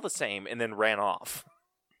 they smell the same, and then ran off.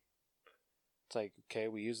 It's like, okay,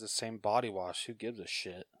 we use the same body wash. Who gives a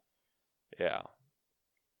shit? Yeah.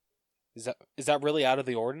 Is that really out of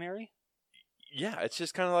the ordinary? Yeah, it's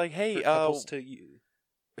just kind of like, hey, For couples to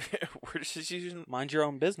we're just using mind your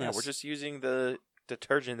own business. Yeah, we're just using the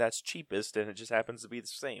detergent that's cheapest, and it just happens to be the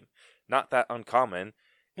same. Not that uncommon.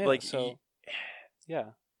 Yeah, Like, so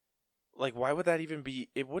yeah. like, why would that even be?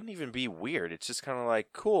 It wouldn't even be weird. It's just kind of like,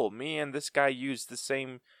 cool. Me and this guy used the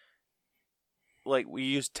same. Like, we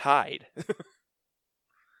used Tide.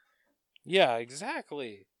 Yeah,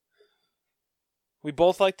 exactly. We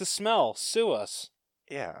both like the smell. Sue us.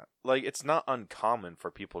 Yeah, like it's not uncommon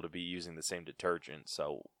for people to be using the same detergent.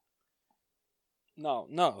 So No,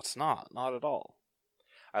 it's not. Not at all.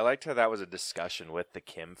 I liked how that was a discussion with the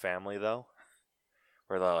Kim family, though,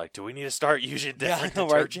 where they're like, "Do we need to start using different I know,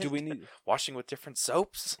 right? detergent? Do we need washing with different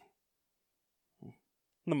soaps?"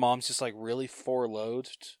 the mom's just like really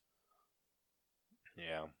forloaded?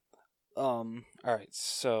 Yeah. All right.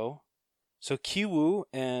 So Kiwoo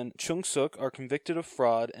and Chung Suk are convicted of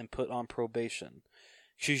fraud and put on probation.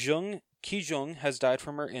 Ki-jung has died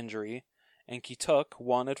from her injury, and Ki-tuk,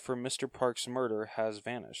 wanted for Mr. Park's murder, has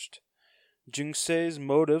vanished. Jung-se's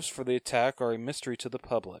motives for the attack are a mystery to the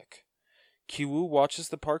public. Kiwoo watches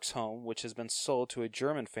the Park's home, which has been sold to a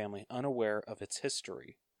German family unaware of its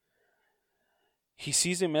history. He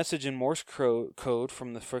sees a message in Morse code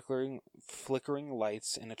from the flickering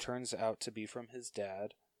lights, and it turns out to be from his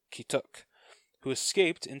dad, Ki-tuk, who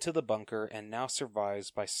escaped into the bunker and now survives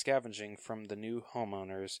by scavenging from the new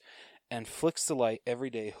homeowners and flicks the light every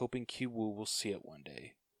day, hoping Kiwoo will see it one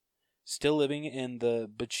day. Still living in the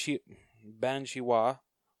Banjiwa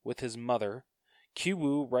with his mother,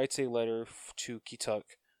 Kiwoo writes a letter to Ki-tuk,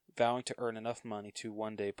 vowing to earn enough money to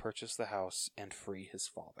one day purchase the house and free his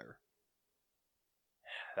father.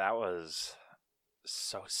 That was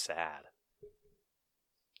so sad.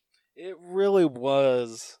 It really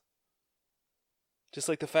was. Just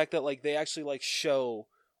like the fact that like they actually like show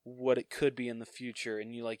what it could be in the future,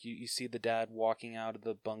 and you see the dad walking out of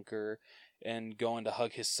the bunker and going to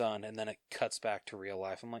hug his son, and then it cuts back to real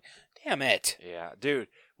life. I'm like, damn it. Yeah, dude,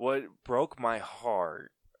 what broke my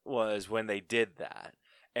heart was when they did that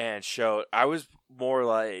and showed. I was more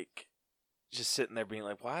like just sitting there being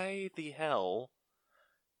like, why the hell?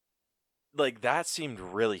 Like, that seemed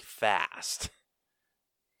really fast.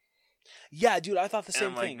 Yeah, dude, I thought the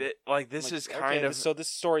And same thing. This is okay, kind of. so this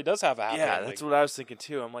story does have a happy Yeah, ending. that's what I was thinking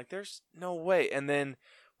too. I'm like, there's no way. And then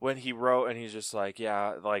when he wrote, and he's just like,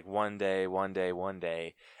 yeah, like one day.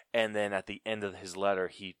 And then at the end of his letter,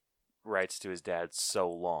 he writes to his dad, so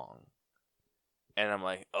long. And I'm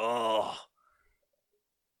like, oh.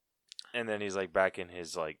 And then he's like back in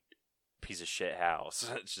his like piece of shit house.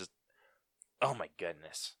 It's just, oh my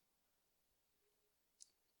goodness.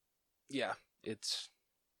 Yeah, it's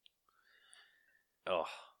Oh,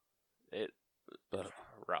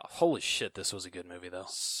 rough. holy shit. This was a good movie, though.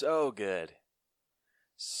 So good.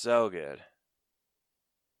 So good.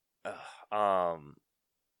 Yeah,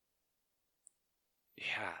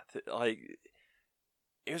 like,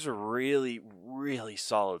 it was a really, really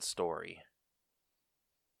solid story.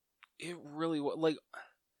 It really was like.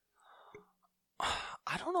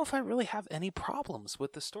 I don't know if I really have any problems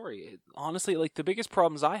with the story. Honestly, like the biggest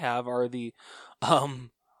problems I have are the,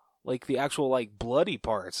 like the actual like bloody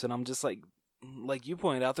parts, and I'm just like you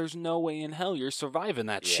pointed out, there's no way in hell you're surviving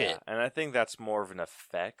that shit. And I think that's more of an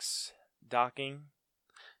effects docking.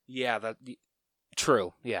 Yeah,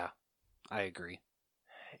 true. Yeah, I agree.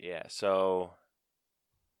 Yeah, so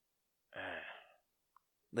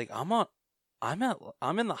Like I'm at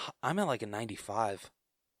like a 95.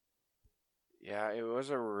 yeah, it was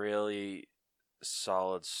a really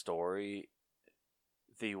solid story.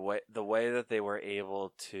 The way that they were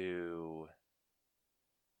able to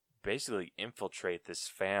basically infiltrate this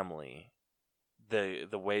family, the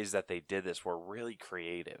ways that they did this were really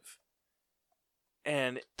creative.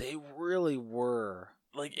 And They really were.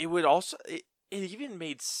 like it would also it even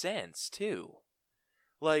made sense too.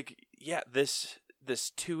 Like, yeah, this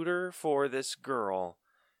tutor for this girl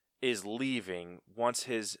is leaving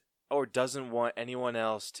or doesn't want anyone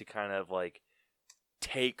else to kind of like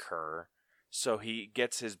take her, so he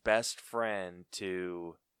gets his best friend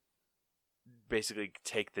to basically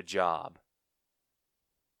take the job.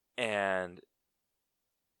 And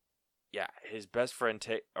yeah, his best friend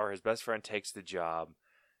takes the job,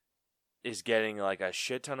 is getting like a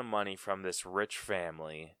shit ton of money from this rich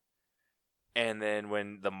family. And then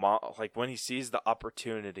when when he sees the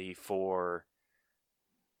opportunity for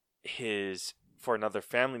another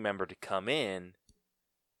family member to come in,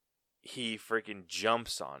 he freaking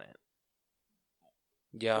jumps on it.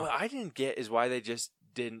 Yeah. What I didn't get is why they just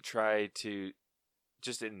didn't try to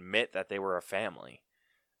just admit that they were a family.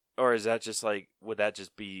 Or is that just like, would that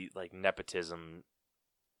just be like nepotism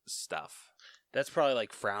stuff? That's probably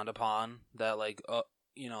like frowned upon. That like,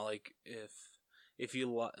 you know, like if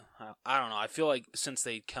you I don't know. I feel like since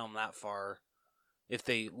they come that far, if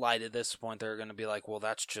they lied at this point, they're gonna be like, well,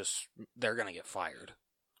 that's just they're gonna get fired.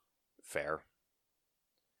 Fair.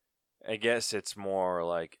 I guess it's more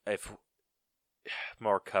like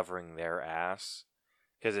more covering their ass,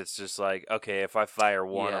 because it's just like, okay, if I fire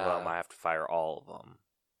one of them, I have to fire all of them.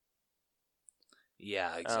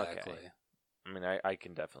 Yeah, exactly. Okay. I mean, I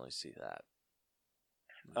can definitely see that.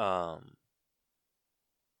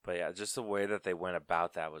 But yeah, just the way that they went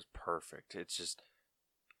about that was perfect. It's just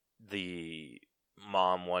the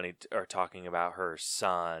mom talking about her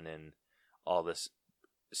son and all this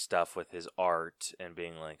stuff with his art and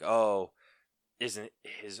being like, oh, isn't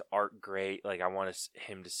his art great? Like, I want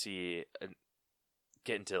him to see,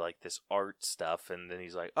 get into like this art stuff. And then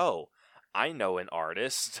he's like, oh, I know an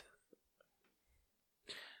artist.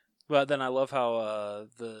 But then I love how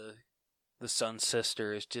the son's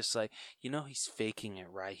sister is just like, you know, he's faking it,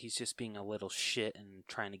 right? He's just being a little shit and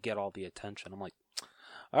trying to get all the attention. I'm like,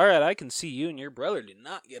 all right, I can see you and your brother did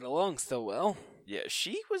not get along so well. Yeah,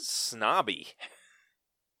 she was snobby.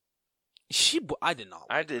 I did not.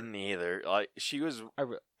 I didn't either. Like, she was.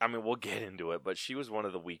 I mean, we'll get into it, but she was one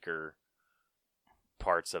of the weaker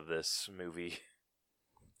parts of this movie.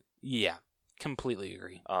 Yeah, completely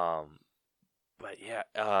agree. But yeah,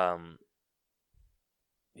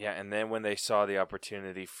 yeah, and then when they saw the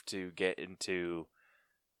opportunity to get into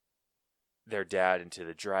their dad into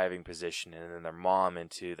the driving position and then their mom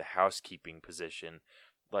into the housekeeping position,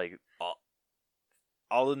 like,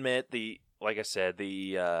 I'll admit, like I said,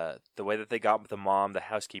 the way that they got with the mom, the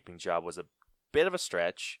housekeeping job, was a bit of a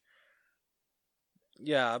stretch.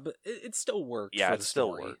 Yeah, but it still worked. Yeah, it still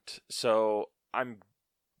worked. So I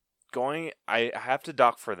have to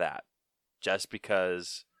dock for that, just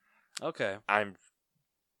because. Okay. I'm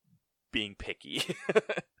being picky.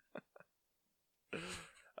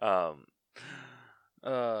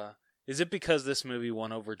 Is it because this movie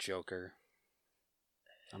won over Joker?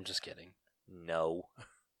 I'm just kidding. No.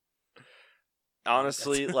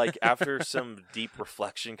 Honestly, like, after some deep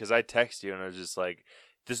reflection, because I text you and I was just like,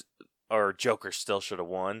 Joker still should have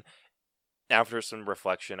won. After some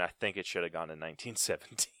reflection, I think it should have gone to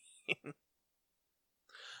 1917.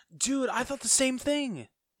 Dude, I thought the same thing.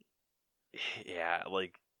 Yeah,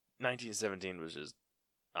 like, 1917 was just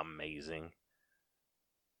amazing.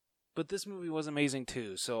 But this movie was amazing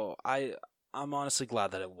too, so I'm honestly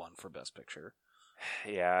glad that it won for Best Picture.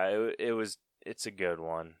 Yeah, it's a good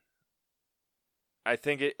one. I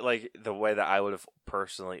think it, like, the way that I would have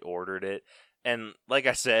personally ordered it, and like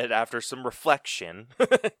I said, after some reflection,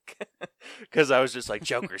 because I was just like,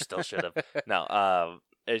 Joker still should have. No,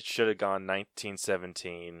 it should have gone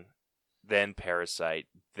 1917, then Parasite,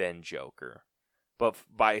 then Joker. But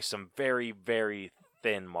by some very, very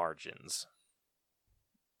thin margins.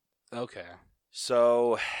 Okay.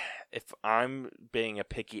 So, if I'm being a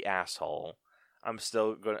picky asshole, I'm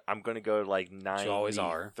going to go to like 93. You always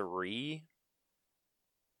are.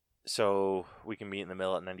 So, we can meet in the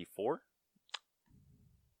middle at 94?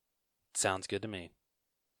 Sounds good to me.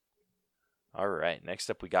 All right. Next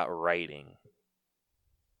up, we got writing.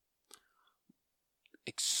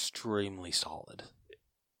 Extremely solid.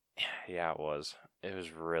 Yeah, it was. It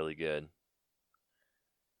was really good.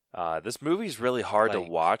 This movie's really hard to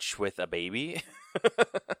watch with a baby.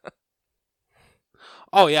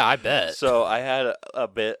 Oh yeah, I bet. So I had a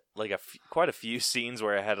bit, like quite a few scenes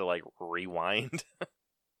where I had to like rewind.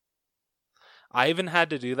 I even had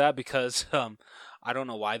to do that because I don't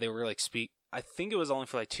know why they were like I think it was only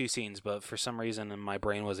for like 2 scenes, but for some reason my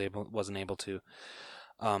brain wasn't able to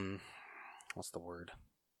what's the word?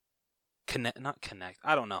 Not connect.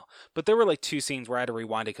 I don't know. But there were like 2 scenes where I had to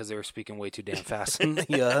rewind it because they were speaking way too damn fast. And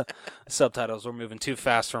the subtitles were moving too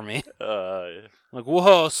fast for me. Like,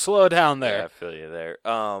 whoa, slow down there. Yeah, I feel you there.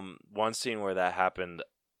 One scene where that happened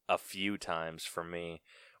a few times for me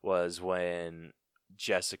was when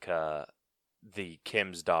Jessica, the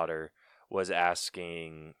Kim's daughter, was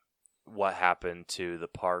asking what happened to the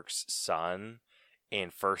Park's son in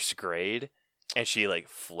 1st grade. And she like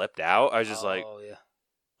flipped out. I was just like, yeah.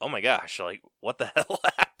 Oh my gosh, like, what the hell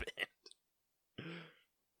happened?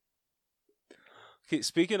 Okay,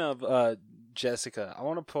 speaking of Jessica, I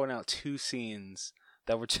want to point out 2 scenes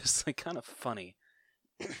that were just like kind of funny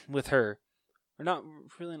with her. Or not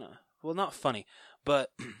really, not funny, but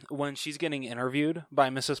when she's getting interviewed by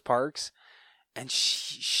Mrs. Parks, and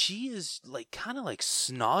she is like kind of like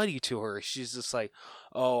snotty to her. She's just like,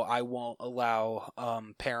 "Oh, I won't allow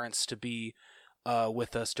parents to be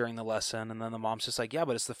with us during the lesson, and then the mom's just like, yeah,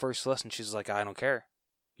 but it's the first lesson. She's like, I don't care.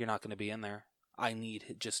 You're not going to be in there. I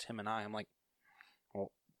need just him and I. I'm like,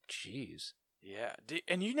 well, jeez. Yeah,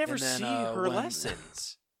 and you never And then, see her when-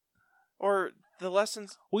 lessons. Or the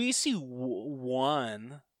lessons... Well, you see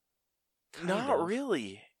one. Not of.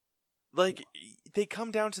 really. Like, they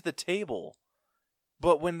come down to the table.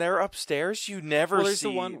 But when they're upstairs, you never Well, there's see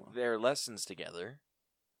the one- their lessons together.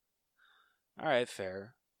 All right,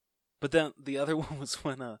 fair. But then the other one was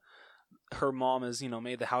when her mom is,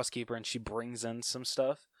 made the housekeeper and she brings in some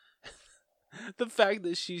stuff. The fact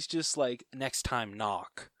that she's just like, next time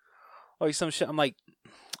knock. Like some shit. I'm like,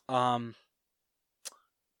 I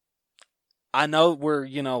know we're,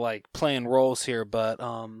 like playing roles here, but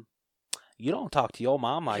you don't talk to your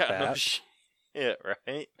mom like Yeah, no that. shit,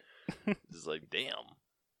 right? It's like, damn.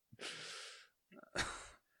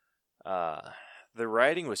 The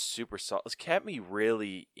writing was super solid. It kept me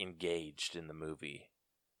really engaged in the movie.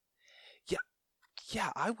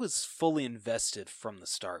 Yeah, I was fully invested from the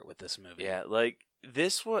start with this movie. Yeah, like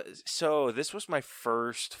this was my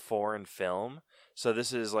first foreign film. So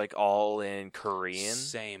this is like all in Korean.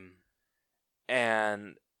 Same.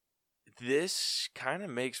 And this kind of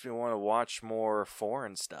makes me want to watch more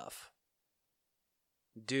foreign stuff.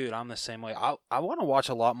 Dude, I'm the same way. I want to watch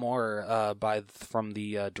a lot more from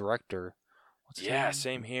the director. What's his Yeah, name?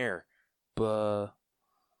 same here. Bong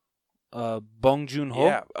Joon-ho?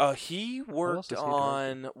 Yeah, he else worked has he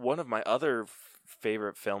on one of my other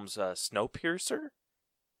favorite films, Snowpiercer.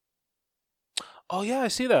 Oh yeah, I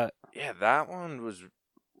see that. Yeah, that one was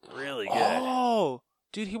really good. Oh,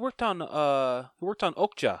 dude, he worked on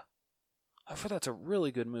Okja. I've heard that's a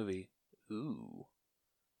really good movie. Ooh.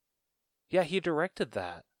 Yeah, he directed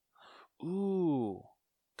that. Ooh.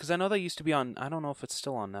 Because I know that used to be on... I don't know if it's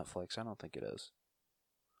still on Netflix. I don't think it is.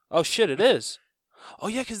 Oh, shit, it is. Oh,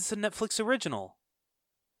 yeah, because it's a Netflix original.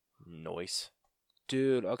 Noise.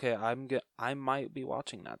 Dude, okay, I might be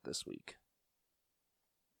watching that this week.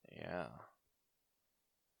 Yeah.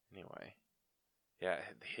 Anyway. Yeah,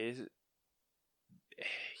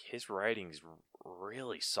 his writing's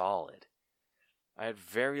really solid. I had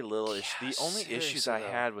very little issues. Yeah, The only issues seriously, I though.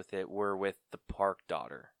 had with it were with the Park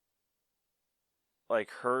daughter.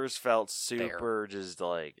 Like, hers felt super just,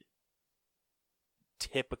 like,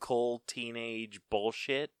 typical teenage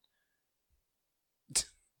bullshit.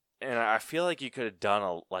 And I feel like you could have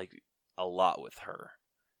done a lot with her.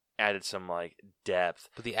 Added some, like, depth.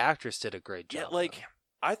 But the actress did a great job. Yeah, like,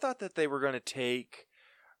 I thought that they were going to take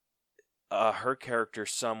her character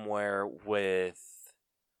somewhere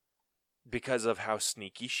because of how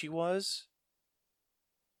sneaky she was.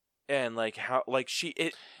 And, like, how, like,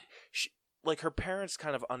 like, her parents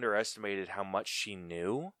kind of underestimated how much she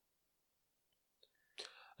knew.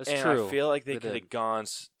 That's and true. I feel like they They could did. have gone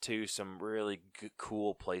to some really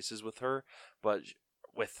cool places with her, but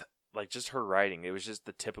with like just her writing, it was just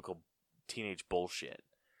the typical teenage bullshit.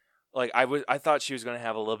 Like I thought she was going to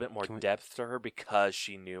have a little bit more depth to her because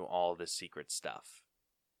she knew all the secret stuff.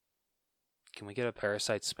 Can we get a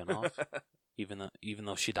Parasite spinoff? even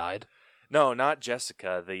though she died? No, not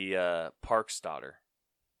Jessica, the Park's daughter.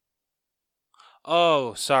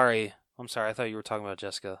 Oh, sorry. I'm sorry. I thought you were talking about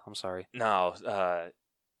Jessica. I'm sorry. No,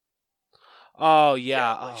 Oh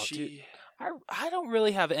yeah. like Oh, dude. I don't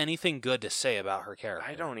really have anything good to say about her character.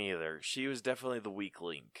 I don't either. She was definitely the weak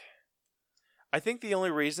link. I think the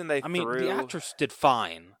only reason they threw... the actress did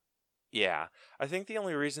fine. Yeah. I think the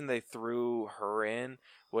only reason they threw her in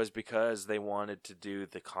was because they wanted to do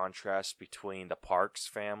the contrast between the Parks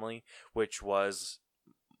family, which was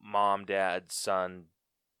mom, dad, son,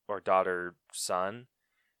 or daughter, son,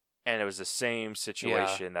 and it was the same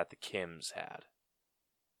situation that the Kims had.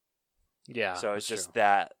 Yeah. So it's that's just true.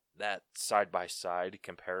 that side-by-side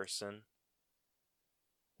comparison,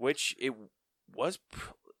 which it was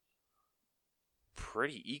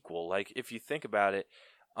pretty equal. Like, if you think about it,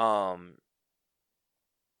 the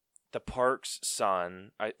Park's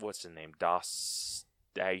son, what's his name?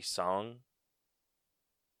 Dae-sung?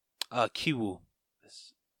 Kiwoo.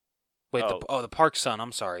 Wait, Oh. the Park son.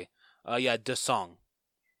 I'm sorry. Yeah, Desong.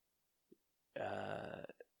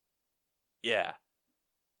 Yeah.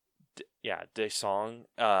 Dae-sung.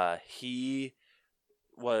 He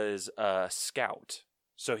was a scout,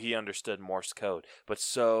 so he understood Morse code, but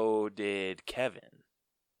so did Kevin.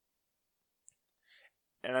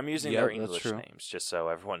 And I'm using their Yep, that's English true. names just so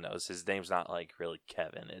everyone knows. His name's not like really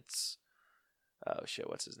Kevin. It's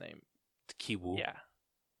what's his name? Kiwoo. Yeah.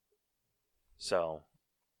 So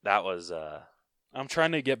that was I'm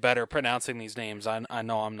trying to get better pronouncing these names. I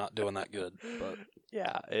know I'm not doing that good, but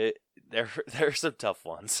yeah. There are some tough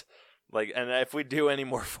ones, Like, and if we do any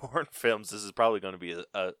more foreign films, this is probably going to be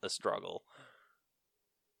a struggle.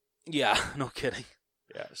 Yeah, no kidding.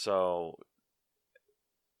 Yeah. So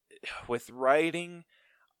with writing,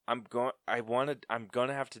 I'm going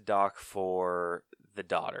to have to dock for the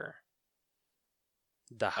daughter.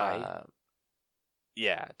 Dahai.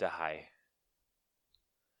 Yeah, Dahai.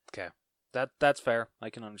 Okay. That's fair. I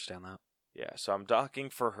can understand that. Yeah, so I'm docking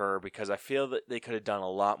for her because I feel that they could have done a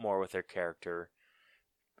lot more with her character.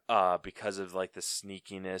 Because of like the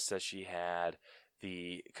sneakiness that she had,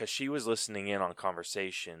 because she was listening in on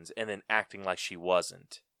conversations and then acting like she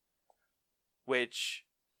wasn't. Which,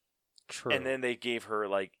 True. and then they gave her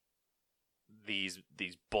like these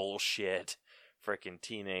bullshit freaking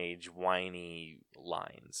teenage whiny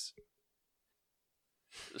lines.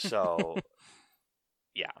 So,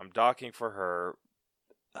 yeah, I'm docking for her.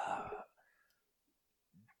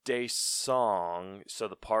 Dae Song, so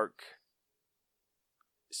the park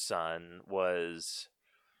son was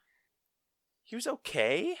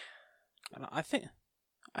okay. I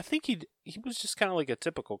think he was just kind of like a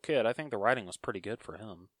typical kid. I think the writing was pretty good for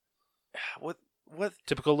him. What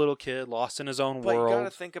Typical little kid lost in his own but world. you gotta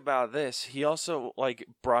think about this. He also like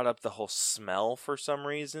brought up the whole smell for some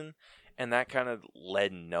reason, and that kind of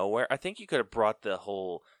led nowhere. I think you could have brought the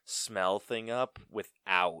whole smell thing up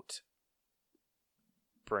without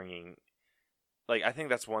bringing. Like, I think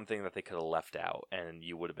that's one thing that they could have left out, and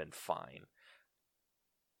you would have been fine.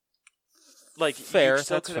 Like, fair, you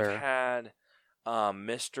still that's could have fair. had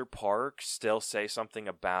Mr. Park still say something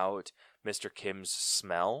about Mr. Kim's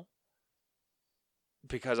smell.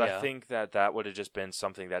 Because I Yeah. think that would have just been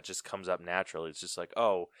something that just comes up naturally. It's just like,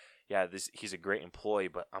 oh, yeah, he's a great employee,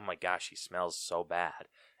 but oh my gosh, he smells so bad.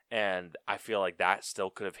 And I feel like that still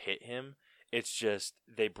could have hit him. It's just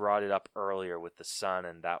they brought it up earlier with the son,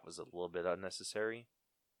 and that was a little bit unnecessary.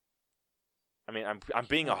 I mean, I'm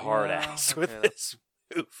being a hard ass with this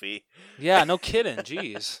movie. Yeah, no kidding.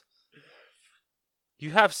 Jeez.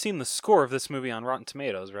 You have seen the score of this movie on Rotten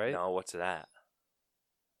Tomatoes, right? No, what's that?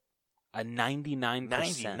 A 99%.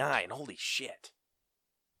 99. Holy shit.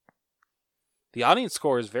 The audience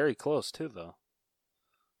score is very close, too, though.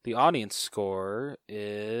 The audience score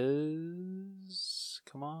is...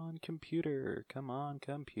 Come on, computer.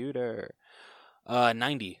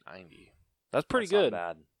 90. 90. That's pretty That's good.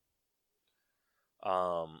 Not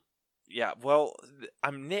bad. Yeah, well,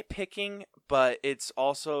 I'm nitpicking, but it's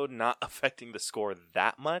also not affecting the score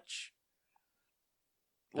that much.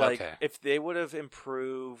 Like, Okay. if they would have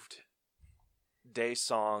improved Dae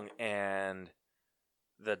Song and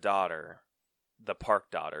the daughter, the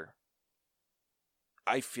park daughter,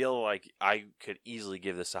 I feel like I could easily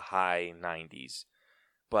give this a high 90s.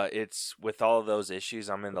 But it's, with all of those issues,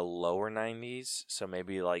 I'm in the lower 90s, so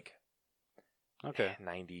maybe like Okay.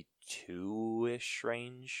 92-ish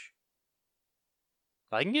range.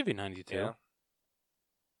 I can give you 92. Yeah.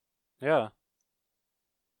 Yeah.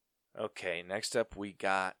 Okay, next up we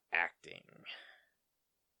got acting.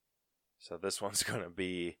 So this one's gonna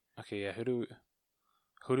be. Okay, yeah, who do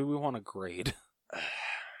we want to grade?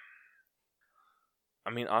 I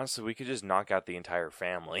mean, honestly, we could just knock out the entire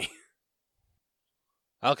family.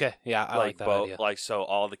 Okay, yeah, I like that idea. Like, so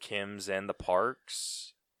all the Kims and the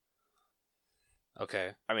Parks.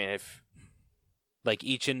 Okay. I mean, if Like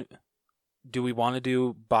do we want to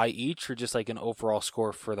do by each or just like an overall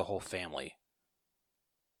score for the whole family?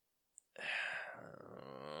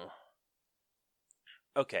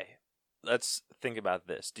 Okay, let's think about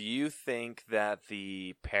this. Do you think that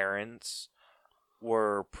the parents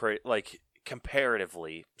were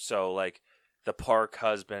comparatively, so like the park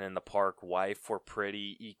husband and the park wife were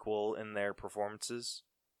pretty equal in their performances?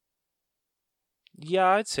 Yeah,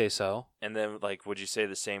 I'd say so. And then, like, would you say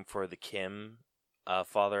the same for the Kim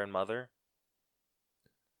father and mother?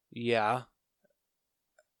 Yeah.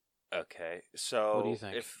 Okay, so What do you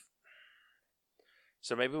think?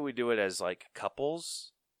 So maybe we do it as like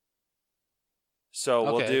couples. So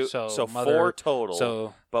we'll Okay, do so mother- 4 total.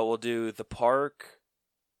 So But we'll do the park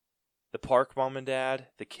mom and dad,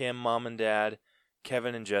 the Kim mom and dad,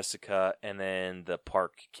 Kevin and Jessica, and then the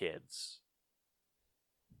park kids.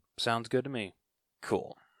 sounds good to me.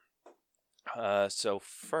 Cool. So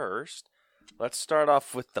first, let's start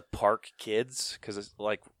off with the park kids, because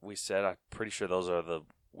like we said, I'm pretty sure those are the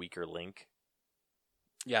weaker link.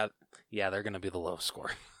 Yeah, they're gonna be the lowest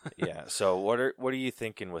score. Yeah. So what are you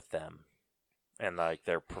thinking with them, and like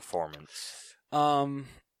their performance?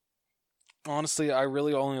 Honestly, I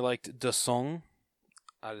really only liked Da Sung.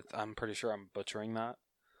 I'm pretty sure I'm butchering that.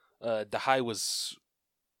 Dahai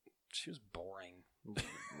she was boring.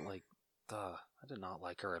 Like, I did not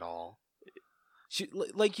like her at all.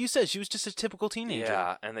 like you said, she was just a typical teenager.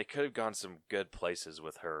 Yeah, and they could have gone some good places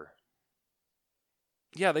with her.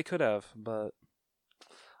 Yeah, they could have, but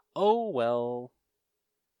oh well.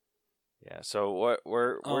 Yeah. So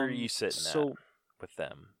where are you sitting at with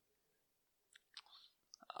them?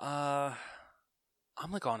 I'm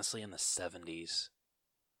like honestly in the 70s.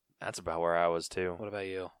 That's about where I was too. What about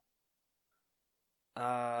you?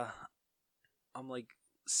 I'm like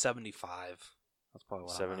 75. That's probably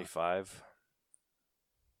what 75.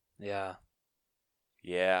 Yeah.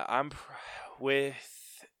 Yeah, I'm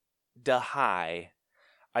with the high.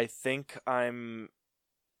 I think I'm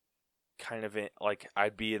kind of in, like,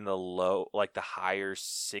 I'd be in the low, like the higher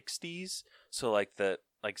 60s. So like the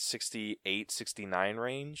 68, 69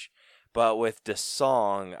 range. But with the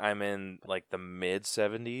song, I'm in like the mid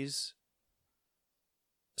 70s.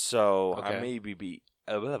 So Okay. I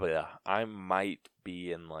might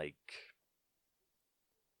be in like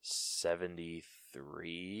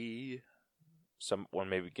 73. Someone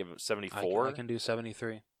maybe give it 74. I can do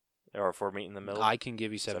 73. Or if we're meeting in the middle. I can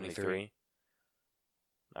give you 73.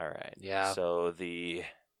 All right. Yeah. So the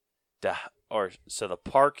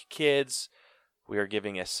Park kids, we are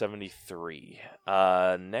giving a 73.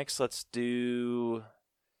 Next, let's do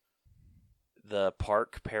the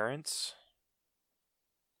Park parents.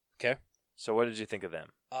 Okay. So what did you think of them?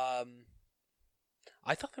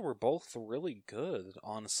 I thought they were both really good,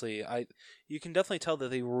 honestly. You can definitely tell that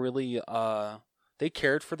they really they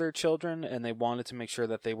cared for their children and they wanted to make sure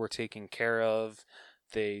that they were taken care of.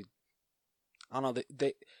 They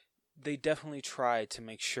definitely tried to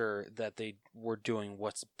make sure that they were doing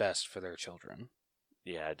what's best for their children.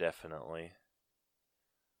 Yeah, definitely.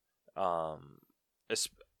 That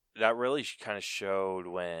really kind of showed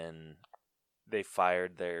when they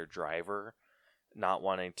fired their driver, not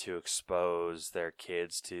wanting to expose their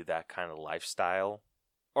kids to that kind of lifestyle,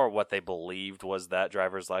 or what they believed was that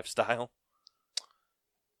driver's lifestyle.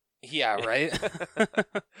 Yeah, right?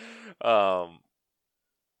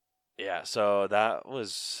 Yeah, so that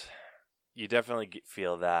was, you definitely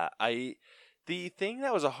feel that. The thing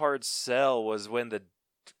that was a hard sell was when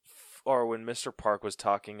Mr. Park was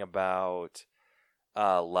talking about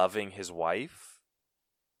loving his wife.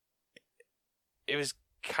 It was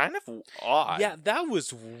kind of odd. Yeah, that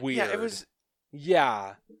was weird. Yeah, it was.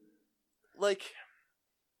 Yeah. Like,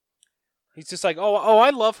 he's just like, oh,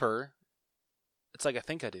 I love her. It's like, I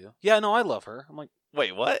think I do. Yeah, no, I love her. I'm like,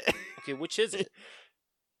 wait, what? okay, which is it?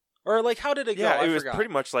 Or like, how did it go? Yeah, I it was forgot.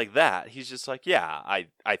 pretty much like that. He's just like, yeah, I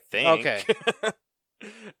think. Okay.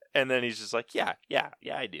 And then he's just like, yeah,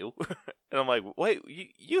 I do. And I'm like, wait,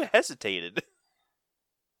 you hesitated.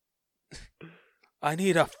 I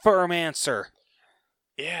need a firm answer.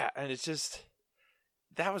 Yeah, and it's just,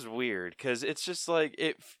 that was weird, because it's just like,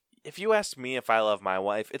 if you ask me if I love my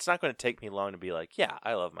wife, it's not going to take me long to be like, yeah,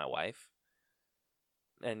 I love my wife.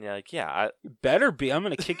 And you're like, yeah, You better be. I'm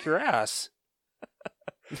going to kick your ass.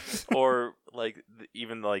 or like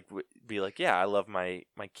even like be like, yeah, I love my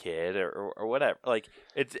kid or whatever. Like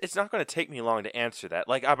it's not going to take me long to answer that.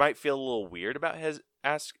 Like I might feel a little weird about his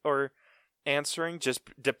answering, just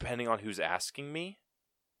depending on who's asking me.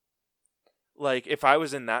 Like if I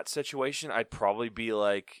was in that situation, I'd probably be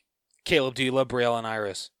like, Caleb, do you love Brielle and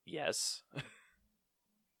Iris? yes.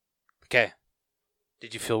 Okay.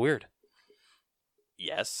 Did you feel weird?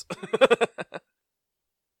 Yes.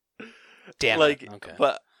 Damn like, it. Okay.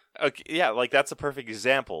 But okay, yeah, like that's a perfect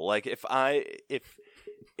example. Like if I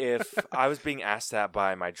was being asked that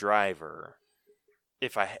by my driver,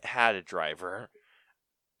 if I had a driver,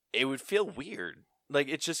 it would feel weird. Like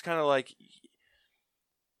it's just kind of like,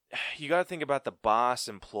 you got to think about the boss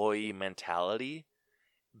employee mentality,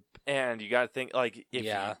 and you got to think like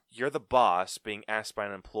if you're the boss being asked by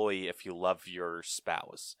an employee if you love your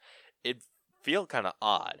spouse, it'd feel kind of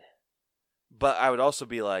odd. But I would also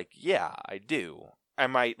be like, yeah, I do. I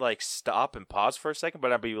might like stop and pause for a second,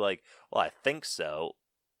 but I'd be like, well, I think so.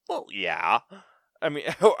 Well, yeah. I mean,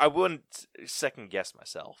 I wouldn't second guess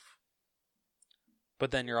myself.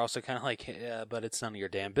 But then you're also kind of like, yeah, but it's none of your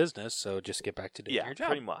damn business, so just get back to doing your job.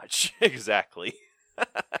 Pretty much. Exactly.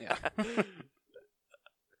 Yeah.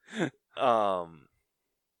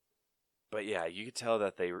 But yeah, you could tell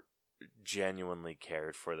that they genuinely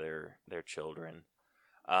cared for their children.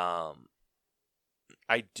 I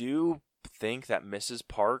do think that Mrs.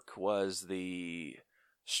 Park was the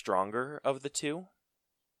stronger of the two.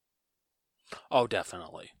 Oh,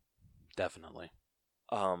 definitely. Definitely.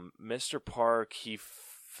 Mr. Park, he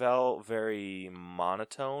felt very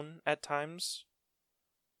monotone at times.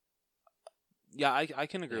 Yeah, I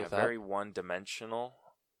can agree with that. Very one-dimensional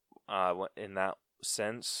in that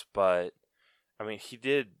sense, but I mean, he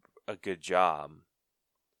did a good job.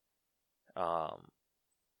 What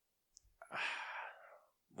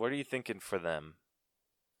are you thinking for them?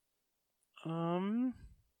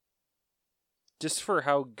 Just for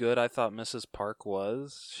how good I thought Mrs. Park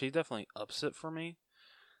was, she definitely ups it for me.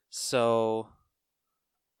 So,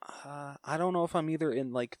 I don't know if I'm either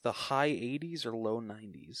in like the high 80s or low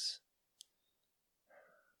 90s.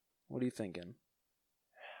 What are you thinking?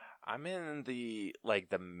 I'm in the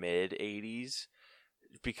mid 80s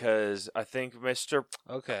because I think Mr.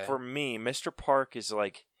 Okay. For me, Mr. Park is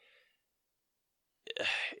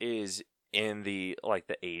in the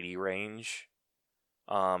 80 range.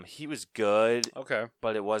 He was good, Okay.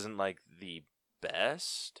 but it wasn't the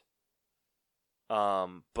best.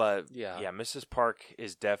 But Yeah. Mrs. Park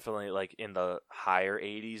is definitely in the higher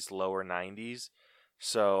 80s, lower 90s.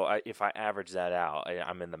 So if I average that out,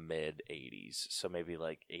 I'm in the mid 80s. So maybe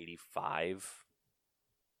 85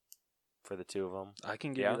 for the two of them. I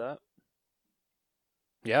can give you that.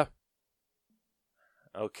 Yeah.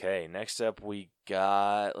 Okay, next up we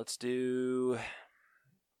got, let's do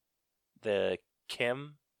the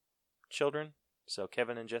Kim children. So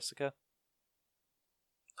Kevin and Jessica.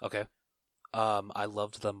 Okay. I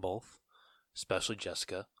loved them both, especially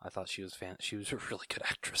Jessica. I thought she was she was a really good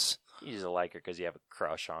actress. You just like her because you have a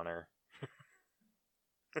crush on her.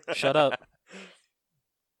 Shut up.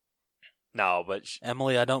 No, but...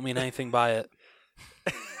 Emily, I don't mean anything by it.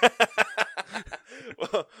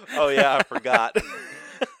 Oh, yeah, I forgot.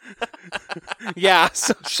 Yeah,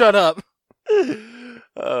 so shut up.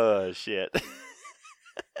 Oh, shit.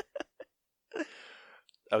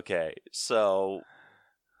 Okay, so...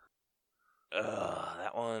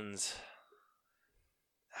 that one's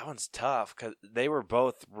tough because they were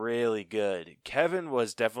both really good. Kevin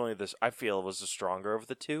was definitely I feel was the stronger of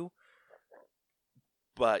the two,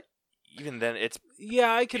 but even then,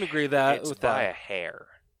 Yeah, I can agree it's with by a that. hair.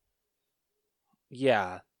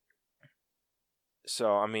 Yeah,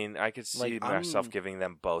 So I mean, I could see myself I'm- giving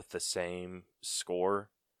them both the same score.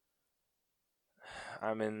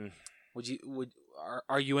 I'm in.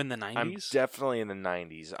 Are you in the I'm 90s? definitely in the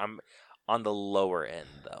 90s. I'm on the lower end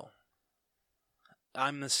though.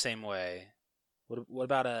 I'm the same way. What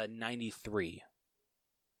about a 93?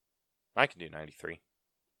 I can do 93.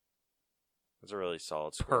 That's a really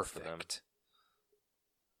solid score for them. Perfect.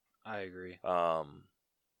 I agree.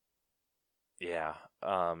 Yeah.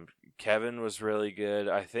 Kevin was really good.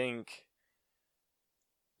 I think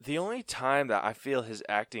the only time that I feel his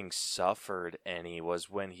acting suffered any was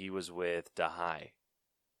when he was with Dahai.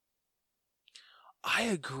 I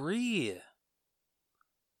agree.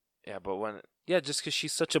 Yeah, but when Yeah, just because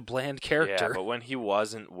she's such a bland character. Yeah, but when he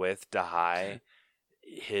wasn't with Dahai,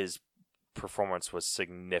 his performance was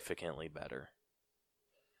significantly better.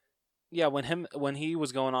 Yeah, when he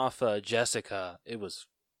was going off Jessica, it was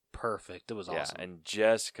perfect. It was awesome. Yeah, and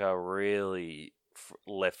Jessica really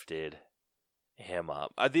lifted him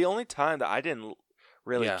up. The only time that I didn't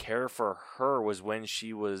really care for her was when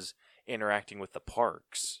she was interacting with the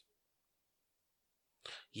Parks.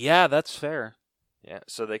 Yeah, that's fair. Yeah,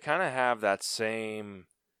 so they kind of have that same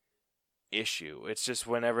issue. It's just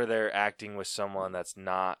whenever they're acting with someone that's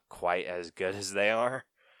not quite as good as they are,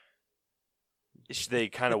 they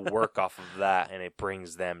kind of work off of that, and it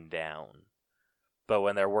brings them down. But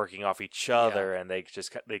when they're working off each other, and they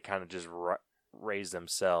kind of just raise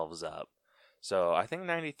themselves up. So I think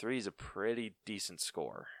 93 is a pretty decent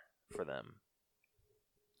score for them.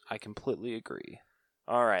 I completely agree.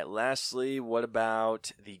 All right, lastly, what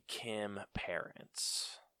about the Kim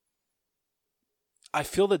parents? I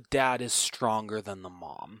feel the dad is stronger than the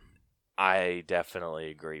mom. I definitely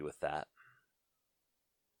agree with that.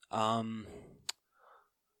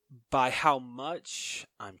 By how much,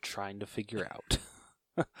 I'm trying to figure out.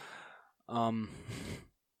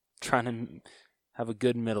 Trying to have a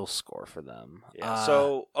good middle score for them. Yeah.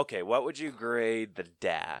 So, okay, what would you grade the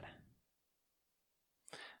dad?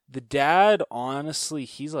 The dad, honestly,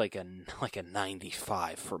 he's like a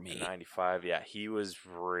 95 for me. 95, yeah, he was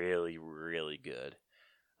really, really good.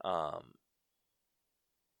 The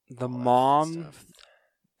mom,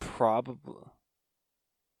 probably.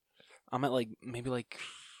 I'm at maybe I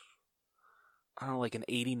don't know, an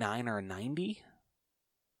 89 or a 90.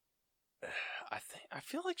 I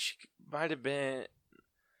feel like she might have been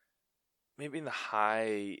maybe in the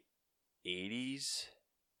high 80s.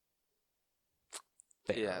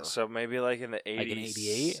 Fair. Yeah, so maybe in the 80s. Like an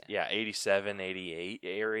 88? Yeah, 87, 88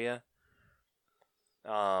 area.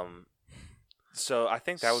 So I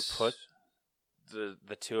think that would put the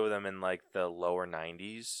two of them in the lower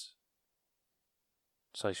 90s.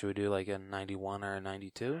 So should we do a 91 or a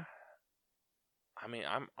 92? I mean,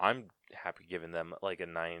 I'm happy giving them like a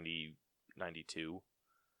 90, 92.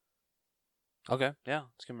 Okay, yeah,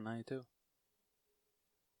 let's give him a 92.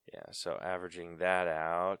 Yeah, so averaging that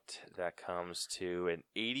out, that comes to an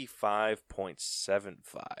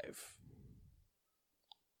 85.75.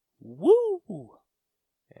 Woo!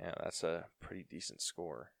 Yeah, that's a pretty decent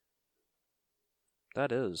score.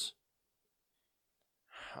 That is.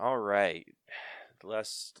 All right.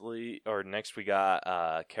 Next we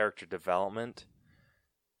got character development.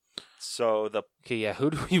 So Okay, yeah, who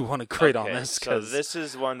do we want to grade on this? So this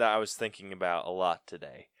is one that I was thinking about a lot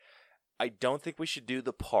today. I don't think we should do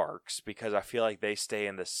the parks because I feel like they stay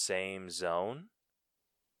in the same zone.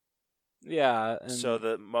 Yeah. So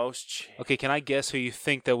the most... Okay, can I guess who you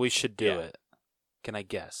think that we should do Yeah. it? Can I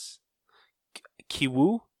guess?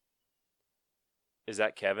 Kiwoo? Is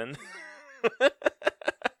that Kevin?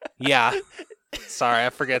 Yeah. Sorry,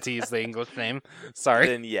 I forgot to use the English name. Sorry.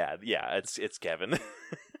 Then yeah, it's Kevin.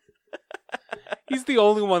 He's the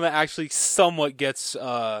only one that actually somewhat gets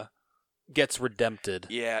redempted.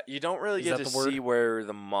 Yeah, you don't really Is get that to the word? see where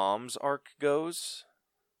the mom's arc goes.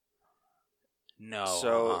 No.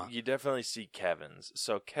 So you definitely see Kevin's.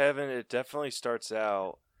 So Kevin, it definitely starts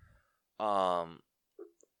out.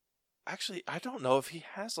 Actually, I don't know if he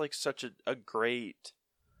has like such a great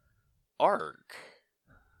arc.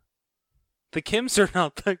 The Kims are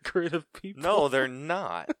not that great of people. No, they're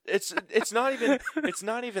not. It's not even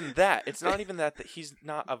that. It's not even that he's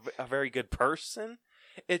not a very good person.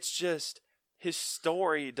 It's just his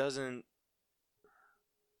story doesn't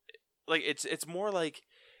like it's more like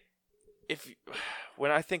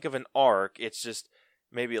when I think of an arc, it's just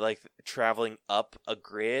maybe like traveling up a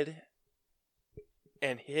grid,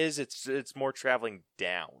 and it's more traveling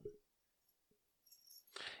down.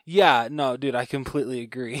 Yeah, no, dude, I completely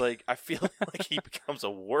agree. Like I feel like he becomes a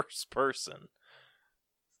worse person,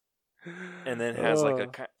 and then has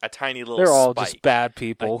like a tiny little. They're all spike. just bad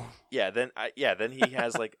people. Then he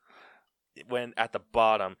has like when at the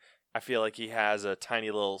bottom, I feel like he has a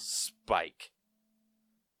tiny little spike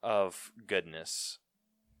of goodness.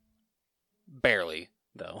 Barely,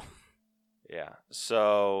 though. Yeah.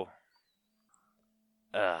 So,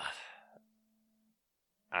 I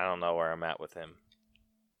don't know where I'm at with him.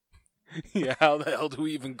 Yeah, how the hell do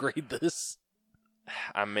we even grade this?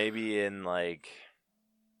 I'm maybe in like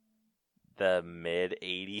the mid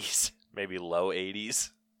 80s, maybe low 80s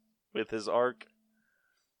with his arc.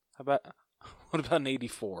 What about an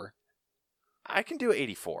 84? I can do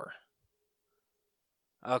 84.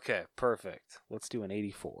 Okay, perfect. Let's do an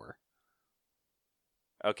 84.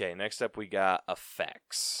 Okay, next up we got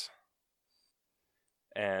effects.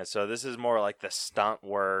 And so this is more like the stunt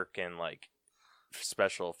work and like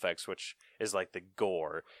special effects, which is like the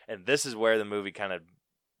gore. And this is where the movie kind of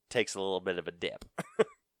takes a little bit of a dip.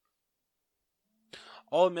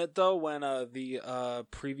 I'll admit, though, when the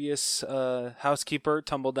previous housekeeper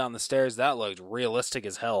tumbled down the stairs, that looked realistic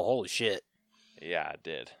as hell. Holy shit. Yeah, it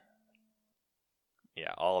did.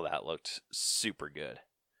 Yeah, all of that looked super good.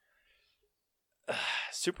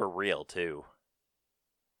 Super real, too.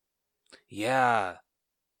 Yeah.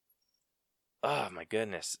 Oh, my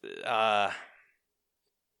goodness. I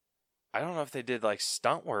don't know if they did, like,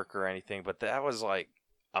 stunt work or anything, but that was, like,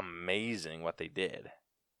 amazing what they did.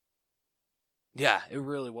 Yeah, it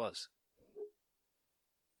really was.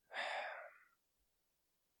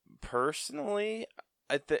 Personally,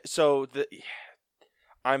 I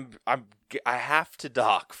have to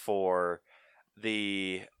dock for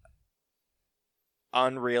the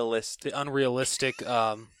unrealistic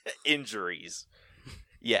injuries.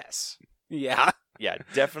 Yes. Yeah. Yeah,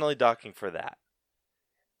 definitely docking for that.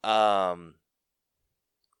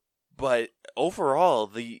 But overall,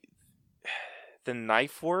 the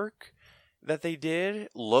knife work that they did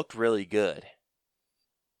looked really good.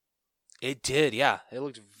 It did, yeah. It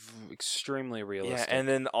looked extremely realistic. Yeah, and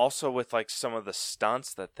then also with like some of the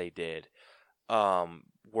stunts that they did,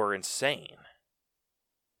 were insane.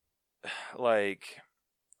 Like,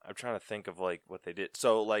 I'm trying to think of like what they did.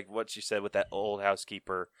 So like what you said with that old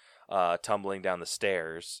housekeeper, tumbling down the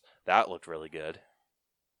stairs, that looked really good.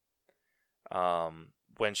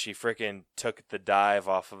 When she freaking took the dive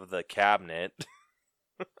off of the cabinet.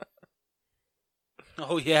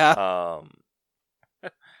 Oh yeah.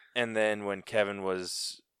 And then when Kevin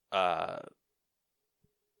was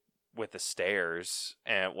with the stairs,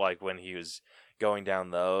 and like when he was going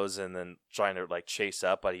down those and then trying to like chase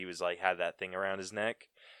up, but he was like had that thing around his neck,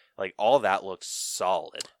 like all that looked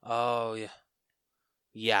solid. Oh yeah.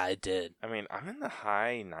 Yeah, it did. I mean, I'm in the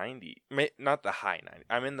high 90s, not the high 90s.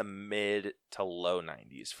 I'm in the mid to low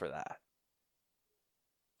 90s for that.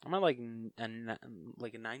 I'm at like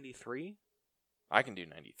a 93. I can do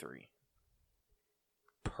 93.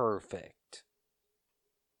 Perfect.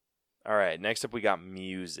 All right, next up we got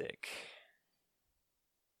music.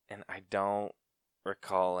 And I don't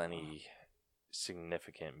recall any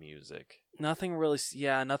significant music. Nothing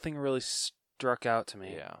really struck out to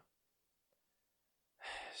me. Yeah.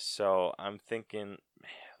 So I'm thinking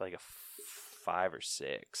like a 5 or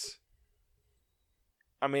 6.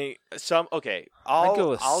 I mean,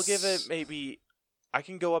 I'll give it maybe. I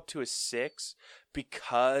can go up to a 6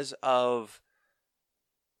 because of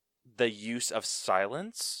the use of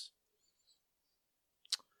silence.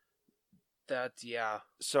 Yeah.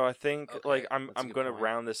 So I think Okay, I'm that's a good going to point.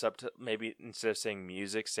 round this up to maybe instead of saying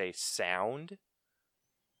music, say sound.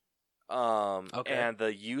 And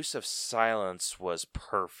the use of silence was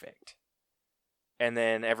perfect. And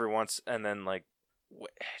then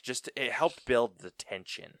just it helped build the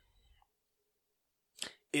tension.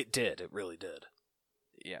 It did. It really did.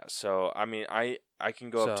 Yeah, so I mean, I can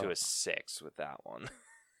go up to a 6 with that one.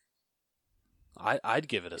 I'd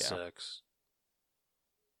give it a Yeah. 6.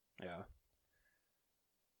 Yeah.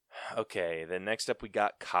 Okay, then next up we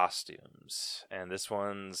got costumes, and this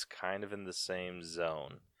one's kind of in the same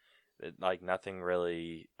zone. Like nothing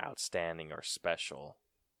really outstanding or special.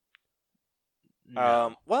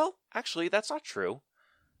 No. Well, actually, that's not true.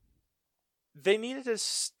 They needed to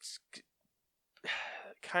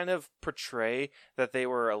kind of portray that they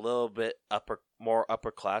were a little bit more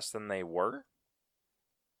upper class than they were.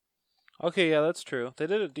 Okay, yeah, that's true. They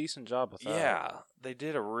did a decent job with that. Yeah, they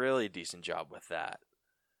did a really decent job with that.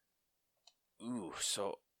 Ooh,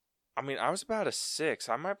 so I mean, I was about a 6.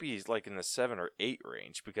 I might be like in the 7 or 8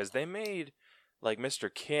 range because they made like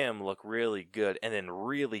Mr. Kim look really good and then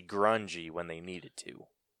really grungy when they needed to.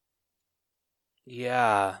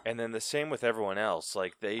 Yeah. And then the same with everyone else.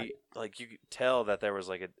 Like you could tell that there was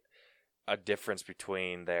like a difference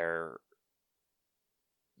between their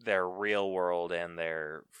real world and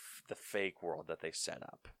the fake world that they set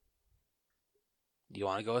up. You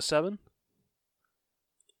want to go a 7?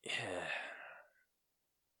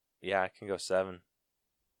 Yeah, I can go 7.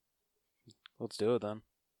 Let's do it then.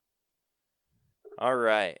 All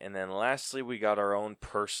right, and then lastly, we got our own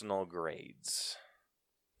personal grades.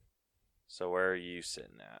 So where are you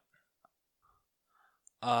sitting at?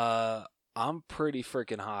 I'm pretty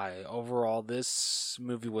freaking high. Overall, this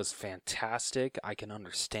movie was fantastic. I can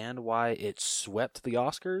understand why it swept the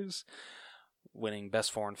Oscars, winning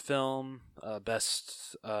Best Foreign Film,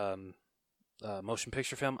 Best Motion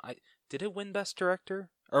Picture Film. Did it win Best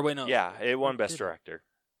Director? Or wait, no. Yeah, it won Best Director.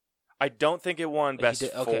 I don't think it won Best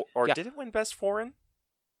did it win Best Foreign?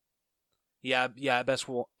 Yeah,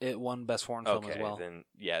 it won Best Foreign Film as well. Then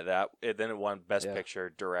it won Best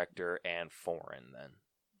Picture, Director, and Foreign then.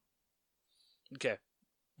 Okay.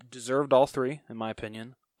 Deserved all 3 in my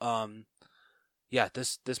opinion. Yeah,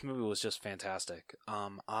 this movie was just fantastic.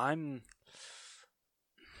 I'm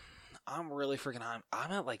really freaking high.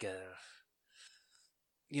 I'm at like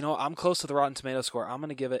I'm close to the Rotten Tomato score. I'm going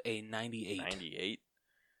to give it a 98. 98?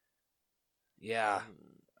 Yeah.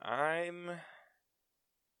 I'm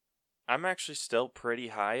actually still pretty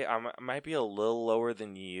high. I might be a little lower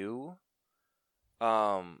than you.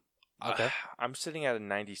 Okay. I'm sitting at a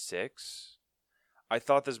 96. I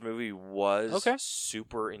thought this movie was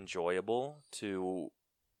super enjoyable to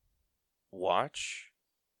watch.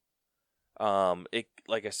 It,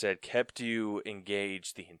 like I said, kept you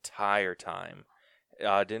engaged the entire time.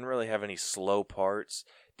 Didn't really have any slow parts.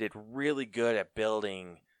 Did really good at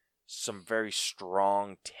building some very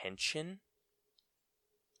strong tension.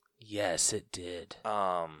 Yes, it did.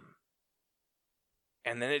 And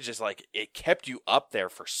then it just it kept you up there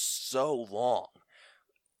for so long.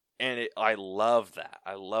 And I love that.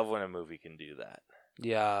 I love when a movie can do that.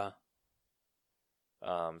 Yeah.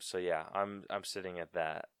 So yeah, I'm sitting at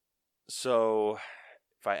that. So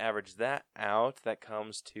if I average that out, that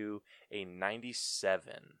comes to a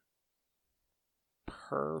 97.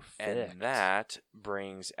 Perfect. And that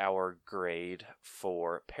brings our grade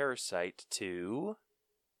for Parasite to...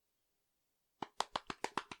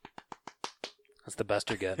 That's the best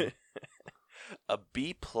you're getting. a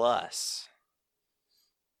B+.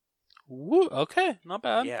 Woo, okay, not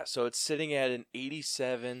bad. Yeah, so it's sitting at an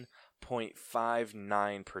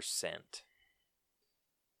 87.59%.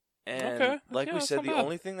 And like we said, the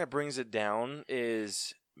only thing that brings it down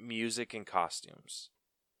is music and costumes.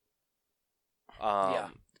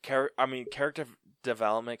 Character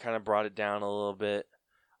development kind of brought it down a little bit.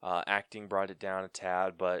 Acting brought it down a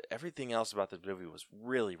tad, but everything else about this movie was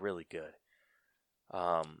really, really good.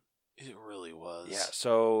 It really was. Yeah,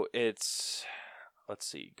 so it's... Let's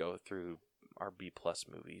see, go through our B+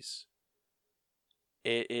 movies.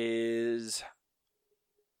 It is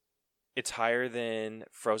It's higher than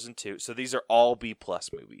Frozen 2. So these are all B+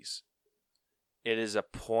 movies. It is a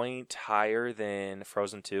point higher than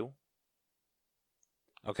Frozen 2.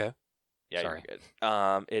 Okay. Yeah, Sorry. you're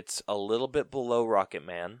good. It's a little bit below Rocket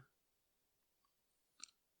Man.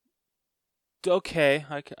 Okay.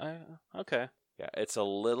 Okay. Yeah, it's a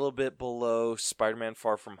little bit below Spider-Man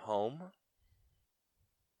Far From Home.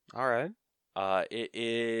 All right. It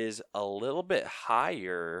is a little bit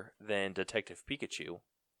higher than Detective Pikachu.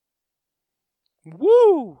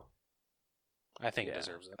 Woo! I think it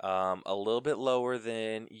deserves it. A little bit lower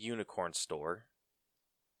than Unicorn Store.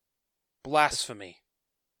 Blasphemy.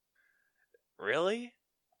 Really?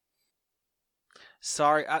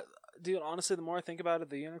 Sorry, dude. Honestly, the more I think about it,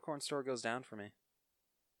 the Unicorn Store goes down for me.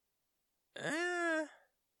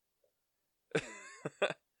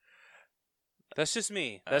 That's just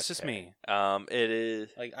me. That's just me. It is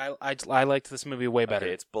Like I liked this movie way better.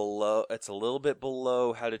 Okay, it's below. It's a little bit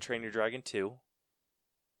below How to Train Your Dragon 2.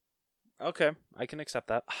 Okay, I can accept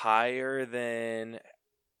that. Higher than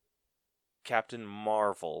Captain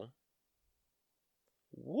Marvel.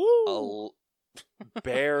 Woo!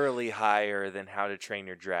 Barely higher than How to Train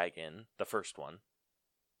Your Dragon, the first one.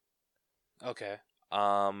 Okay.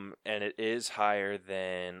 And it is higher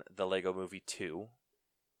than the Lego Movie 2.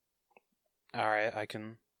 All right, I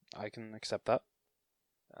can accept that.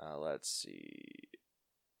 Let's see.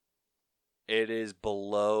 It is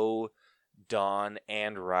below Dawn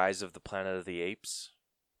and Rise of the Planet of the Apes.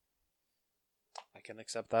 I can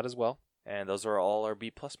accept that as well. And those are all our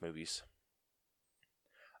B+ movies.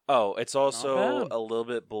 Oh, it's also bad. a little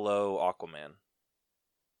bit below Aquaman.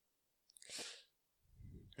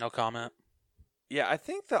 No comment. Yeah, I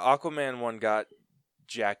think the Aquaman one got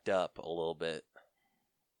jacked up a little bit.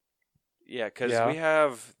 Yeah, because we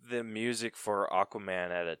have the music for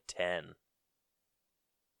Aquaman at a 10.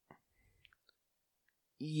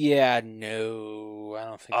 Yeah, no, I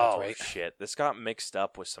don't think that's right. Oh, shit. This got mixed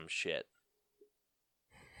up with some shit.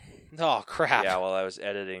 Oh, crap. Yeah, while I was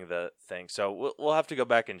editing the thing. So we'll have to go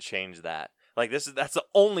back and change that. Like, that's the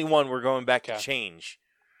only one we're going back to change.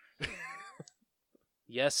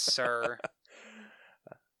 Yes, sir.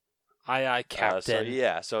 Aye,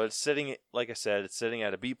 Captain. So it's sitting, like I said, it's sitting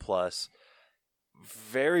at a B+.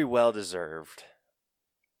 Very well deserved.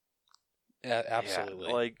 Yeah, absolutely.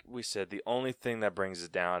 Yeah, like we said, the only thing that brings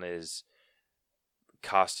it down is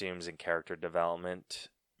costumes and character development.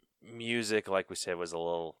 Music, like we said, was a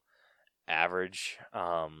little average.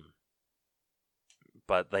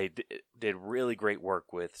 But they did really great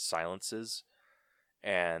work with silences,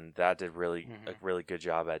 and that did a really good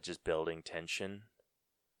job at just building tension.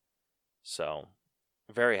 So,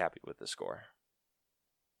 very happy with the score.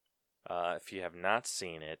 If you have not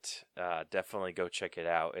seen it, definitely go check it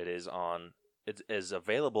out. It is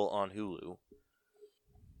available on Hulu.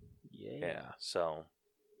 Yeah. So,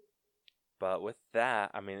 but with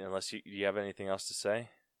that, I mean, unless you have anything else to say?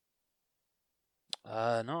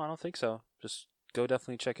 No, I don't think so. Just go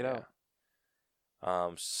definitely check it out.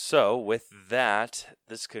 So with that,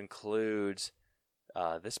 this concludes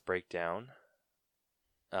this breakdown.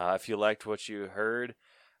 If you liked what you heard,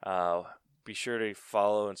 be sure to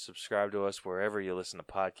follow and subscribe to us wherever you listen to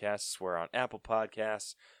podcasts. We're on Apple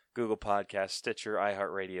Podcasts, Google Podcasts, Stitcher,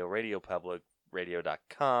 iHeartRadio, Radio Public,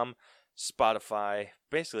 Radio.com, Spotify,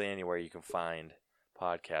 basically anywhere you can find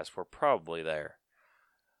podcasts. We're probably there.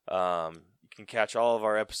 You can catch all of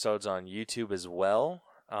our episodes on YouTube as well,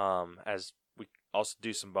 as we also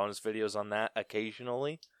do some bonus videos on that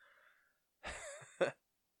occasionally.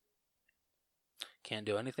 Can't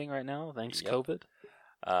do anything right now, thanks COVID.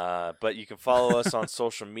 But you can follow us on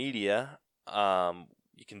social media.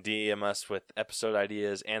 You can DM us with episode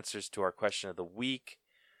ideas, answers to our question of the week,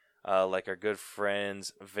 like our good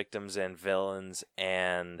friends, Victims and Villains,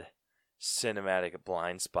 and Cinematic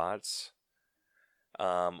Blind Spots.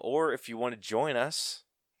 Or if you want to join us,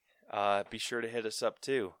 be sure to hit us up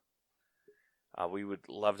too. We would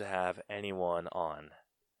love to have anyone on.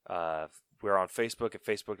 We're on Facebook at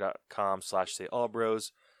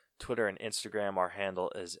facebook.com/theallbros. Twitter and Instagram, our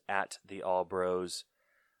handle is @theallbros.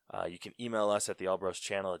 You can email us at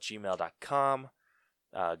theallbroschannel@gmail.com.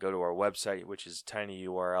 Go to our website, which is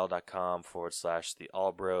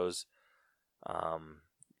tinyurl.com/theallbros.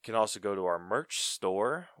 You can also go to our merch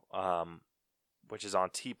store, which is on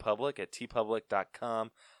TeePublic at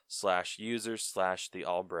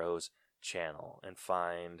teepublic.com/users/theallbros channel, and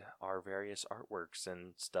find our various artworks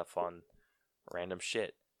and stuff on random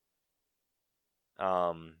shit.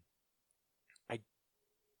 I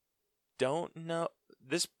don't know.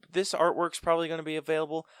 This artwork's probably going to be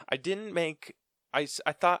available. I didn't make. I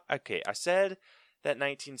thought. Okay, I said that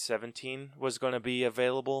 1917 was going to be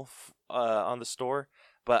available on the store,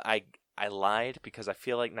 but I lied because I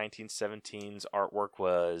feel like 1917's artwork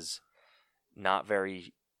was not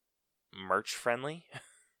very merch friendly.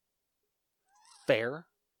 Fair.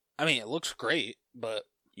 I mean, it looks great, but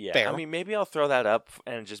Yeah, fair. I mean, maybe I'll throw that up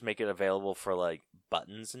and just make it available for like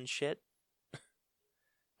buttons and shit.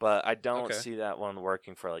 But I don't Okay. see that one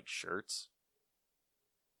working for like shirts.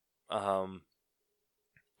 And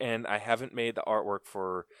I haven't made the artwork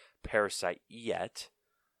for Parasite yet.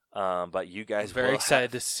 But you I'm guys very will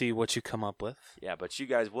excited have, to see what you come up with. Yeah, but you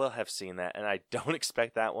guys will have seen that, and I don't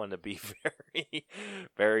expect that one to be very,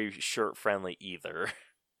 very shirt friendly either.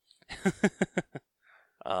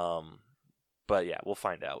 But yeah, we'll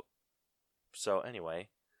find out. So anyway,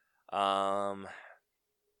 so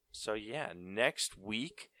yeah, next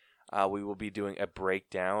week we will be doing a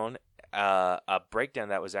breakdown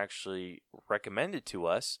that was actually recommended to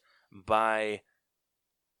us by,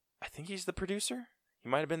 I think he's the producer. He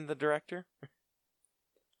might have been the director.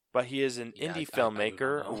 But he is an Yeah, indie I do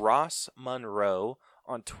filmmaker, not know. Ross Monroe,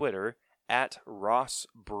 on Twitter,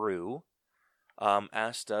 @RossBrew,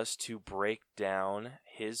 asked us to break down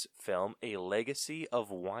his film, A Legacy of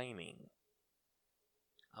Whining.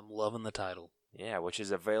 I'm loving the title. Yeah, which is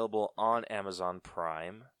available on Amazon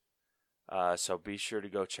Prime. So be sure to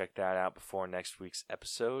go check that out before next week's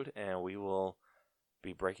episode, and we will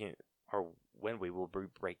be breaking, or when we will be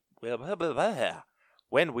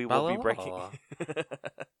when we will be breaking,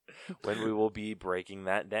 when we will be breaking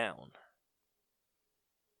that down.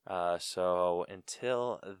 So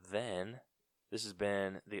until then, this has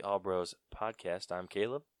been the All Bros Podcast. I'm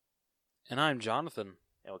Caleb, And I'm Jonathan.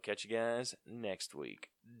 and we'll catch you guys next week.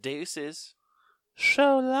 Deuces.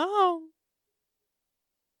 So long.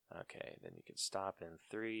 Okay, then you can stop in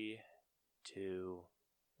 3, 2,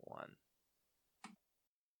 1.